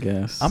me. I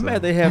guess. I'm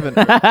mad they haven't.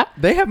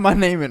 They have my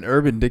name in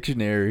Urban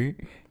Dictionary.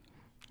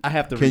 I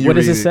have to. What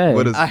does it say?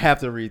 I have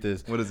to read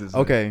this. What does it say?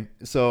 Okay,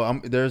 so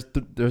there's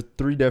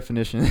 3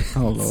 definitions.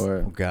 Oh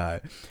Lord. Oh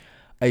God.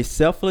 A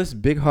selfless,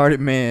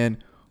 big-hearted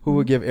man who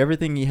will give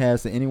everything he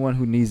has to anyone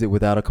who needs it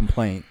without a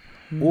complaint,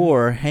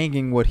 or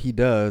hanging what he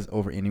does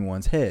over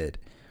anyone's head.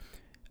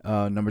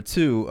 Number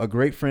 2, a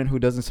great friend who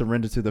doesn't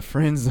surrender to the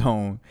friend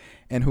zone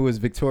and who is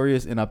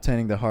victorious in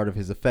obtaining the heart of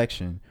his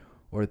affection.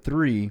 Or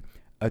 3,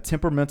 a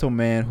temperamental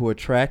man who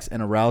attracts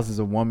and arouses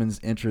a woman's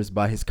interest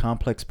by his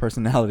complex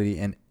personality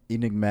and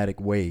enigmatic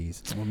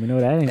ways. Well, we know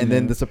that ain't and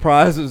then the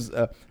surprise was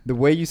the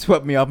way you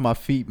swept me off my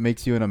feet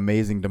makes you an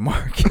amazing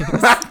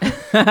DeMarcus.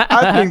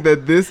 I think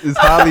that this is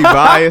highly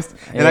biased,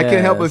 and I can't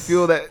help but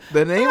feel that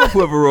the name of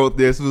whoever wrote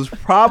this was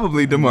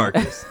probably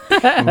DeMarcus.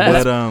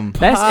 But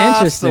that's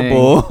interesting.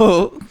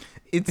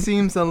 It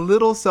seems a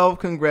little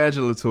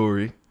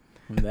self-congratulatory.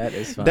 That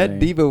is funny. That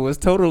diva was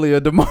totally a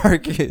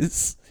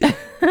DeMarcus.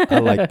 I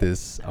like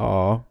this.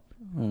 Aw.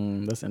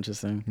 That's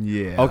interesting.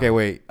 Yeah. Okay,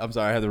 wait. I'm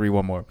sorry. I have to read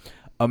one more.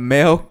 A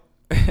male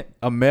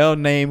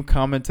name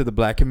common to the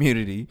black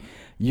community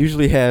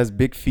usually has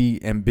big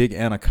feet and big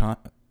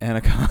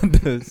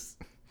anacondas.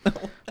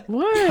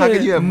 What? How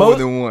can you have more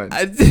than one?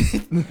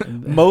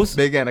 Most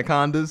big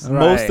anacondas. Right.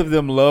 Most of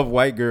them love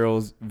white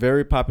girls,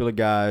 very popular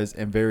guys,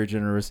 and very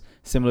generous,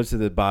 similar to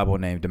the Bible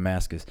name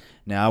Damascus.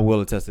 Now I will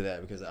attest to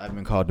that because I've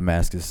been called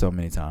Damascus so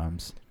many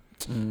times.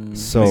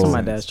 So that's what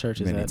my dad's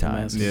church is at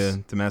Damascus. Yeah,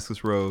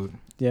 Damascus Road.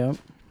 Yep.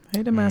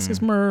 Hey,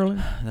 Damascus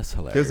Merlin. That's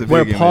hilarious.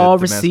 Where Paul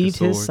received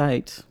his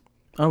sight.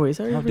 Oh, wait,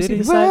 sorry, received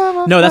his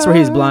sight? No, that's where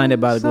he's blinded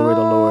by the glory of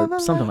the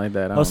Lord. Something like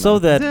that. So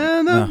that...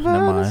 No, never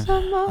mind.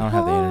 I don't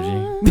have the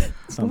energy.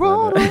 Something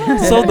like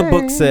that. So the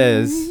book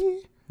says...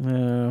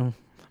 We'll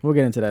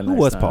get into that next Who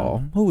was time.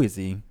 Paul? Who is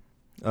he?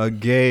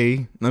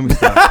 Gay. Let me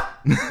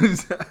stop.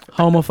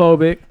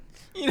 Homophobic.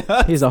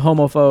 He's a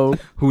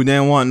homophobe. Who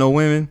didn't want no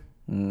women.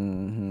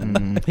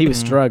 He was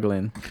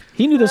struggling.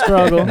 He knew the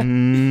struggle.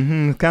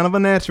 Kind of a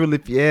natural,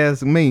 if you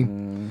ask me.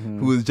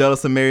 Who was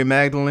jealous of Mary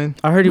Magdalene?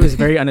 I heard he was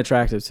very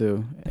unattractive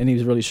too, and he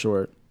was really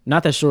short.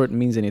 Not that short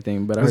means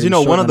anything, but I heard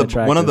one of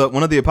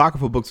the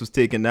apocryphal books was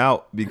taken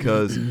out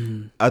because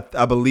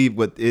I believe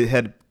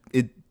the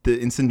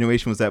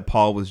insinuation was that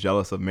Paul was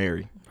jealous of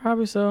Mary.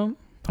 Probably so.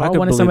 Paul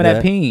wanted some of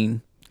that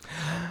peen.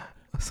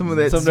 Some of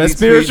that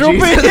spiritual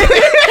peen.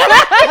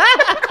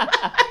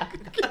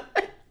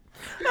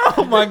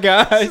 Oh my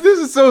gosh. This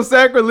is so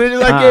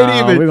sacrilegious. I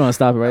can't even. We're going to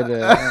stop it right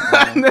there.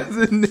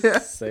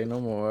 Say no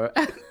more.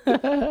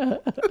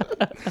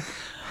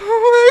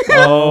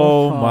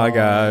 Oh my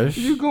gosh.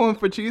 You going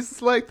for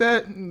Jesus like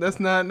that? That's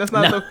not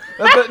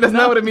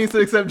what it means to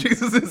accept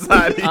Jesus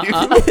inside of you.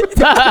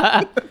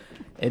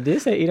 It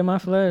did say eat of my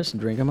flesh,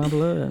 drink of my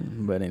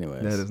blood. But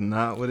anyways. That is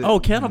not what it is. Oh,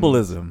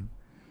 cannibalism.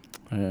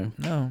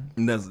 No.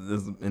 And that's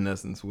in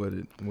essence what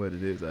it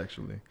is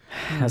actually.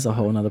 That's a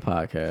whole nother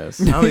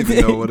podcast. I don't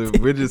even know what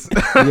it, we're just.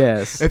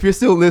 Yes. If you're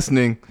still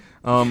listening,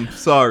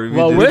 sorry.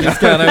 Well,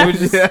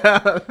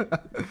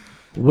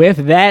 with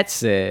that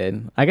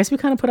said, I guess we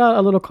kind of put out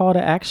a little call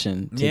to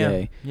action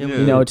today. Yeah.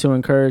 You know, to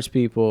encourage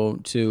people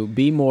to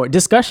be more.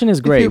 Discussion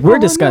is great. We're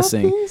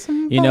discussing,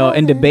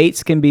 and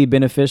debates can be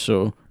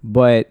beneficial,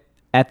 but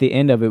at the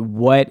end of it,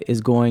 what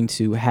is going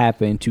to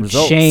happen to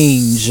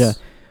change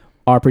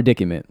our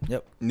predicament?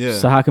 Yep. Yeah.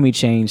 So how can we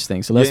change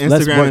things? So let's Instagram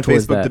work and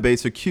towards Facebook that.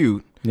 debates are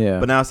cute. Yeah.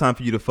 But now it's time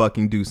for you to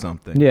fucking do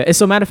something. Yeah. And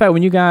so matter of fact,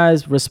 when you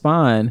guys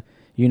respond,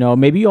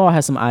 maybe you all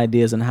have some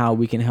ideas on how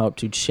we can help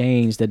to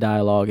change the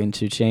dialogue and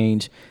to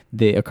change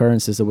the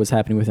occurrences of what's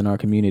happening within our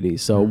community.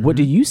 So what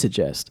do you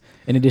suggest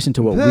in addition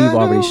to what we've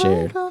already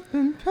shared?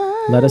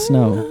 Let us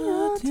know.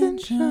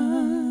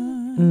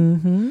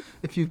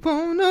 If you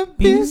wanna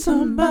be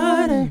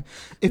somebody,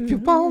 if you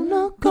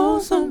wanna go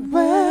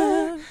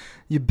somewhere,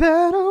 you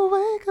better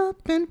wake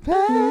up and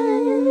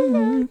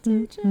pay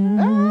attention.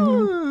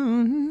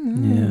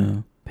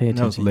 Yeah. Pay attention.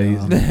 That was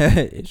lazy.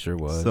 It sure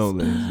was. So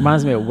lazy.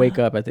 Reminds me of Wake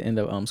Up at the end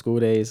of school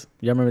days.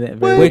 Y'all remember that?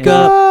 Wake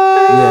up.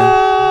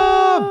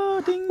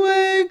 Yeah.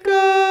 Wake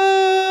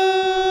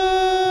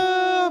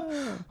up.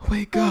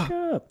 Wake up.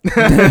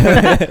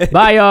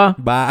 Bye, y'all.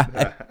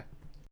 Bye.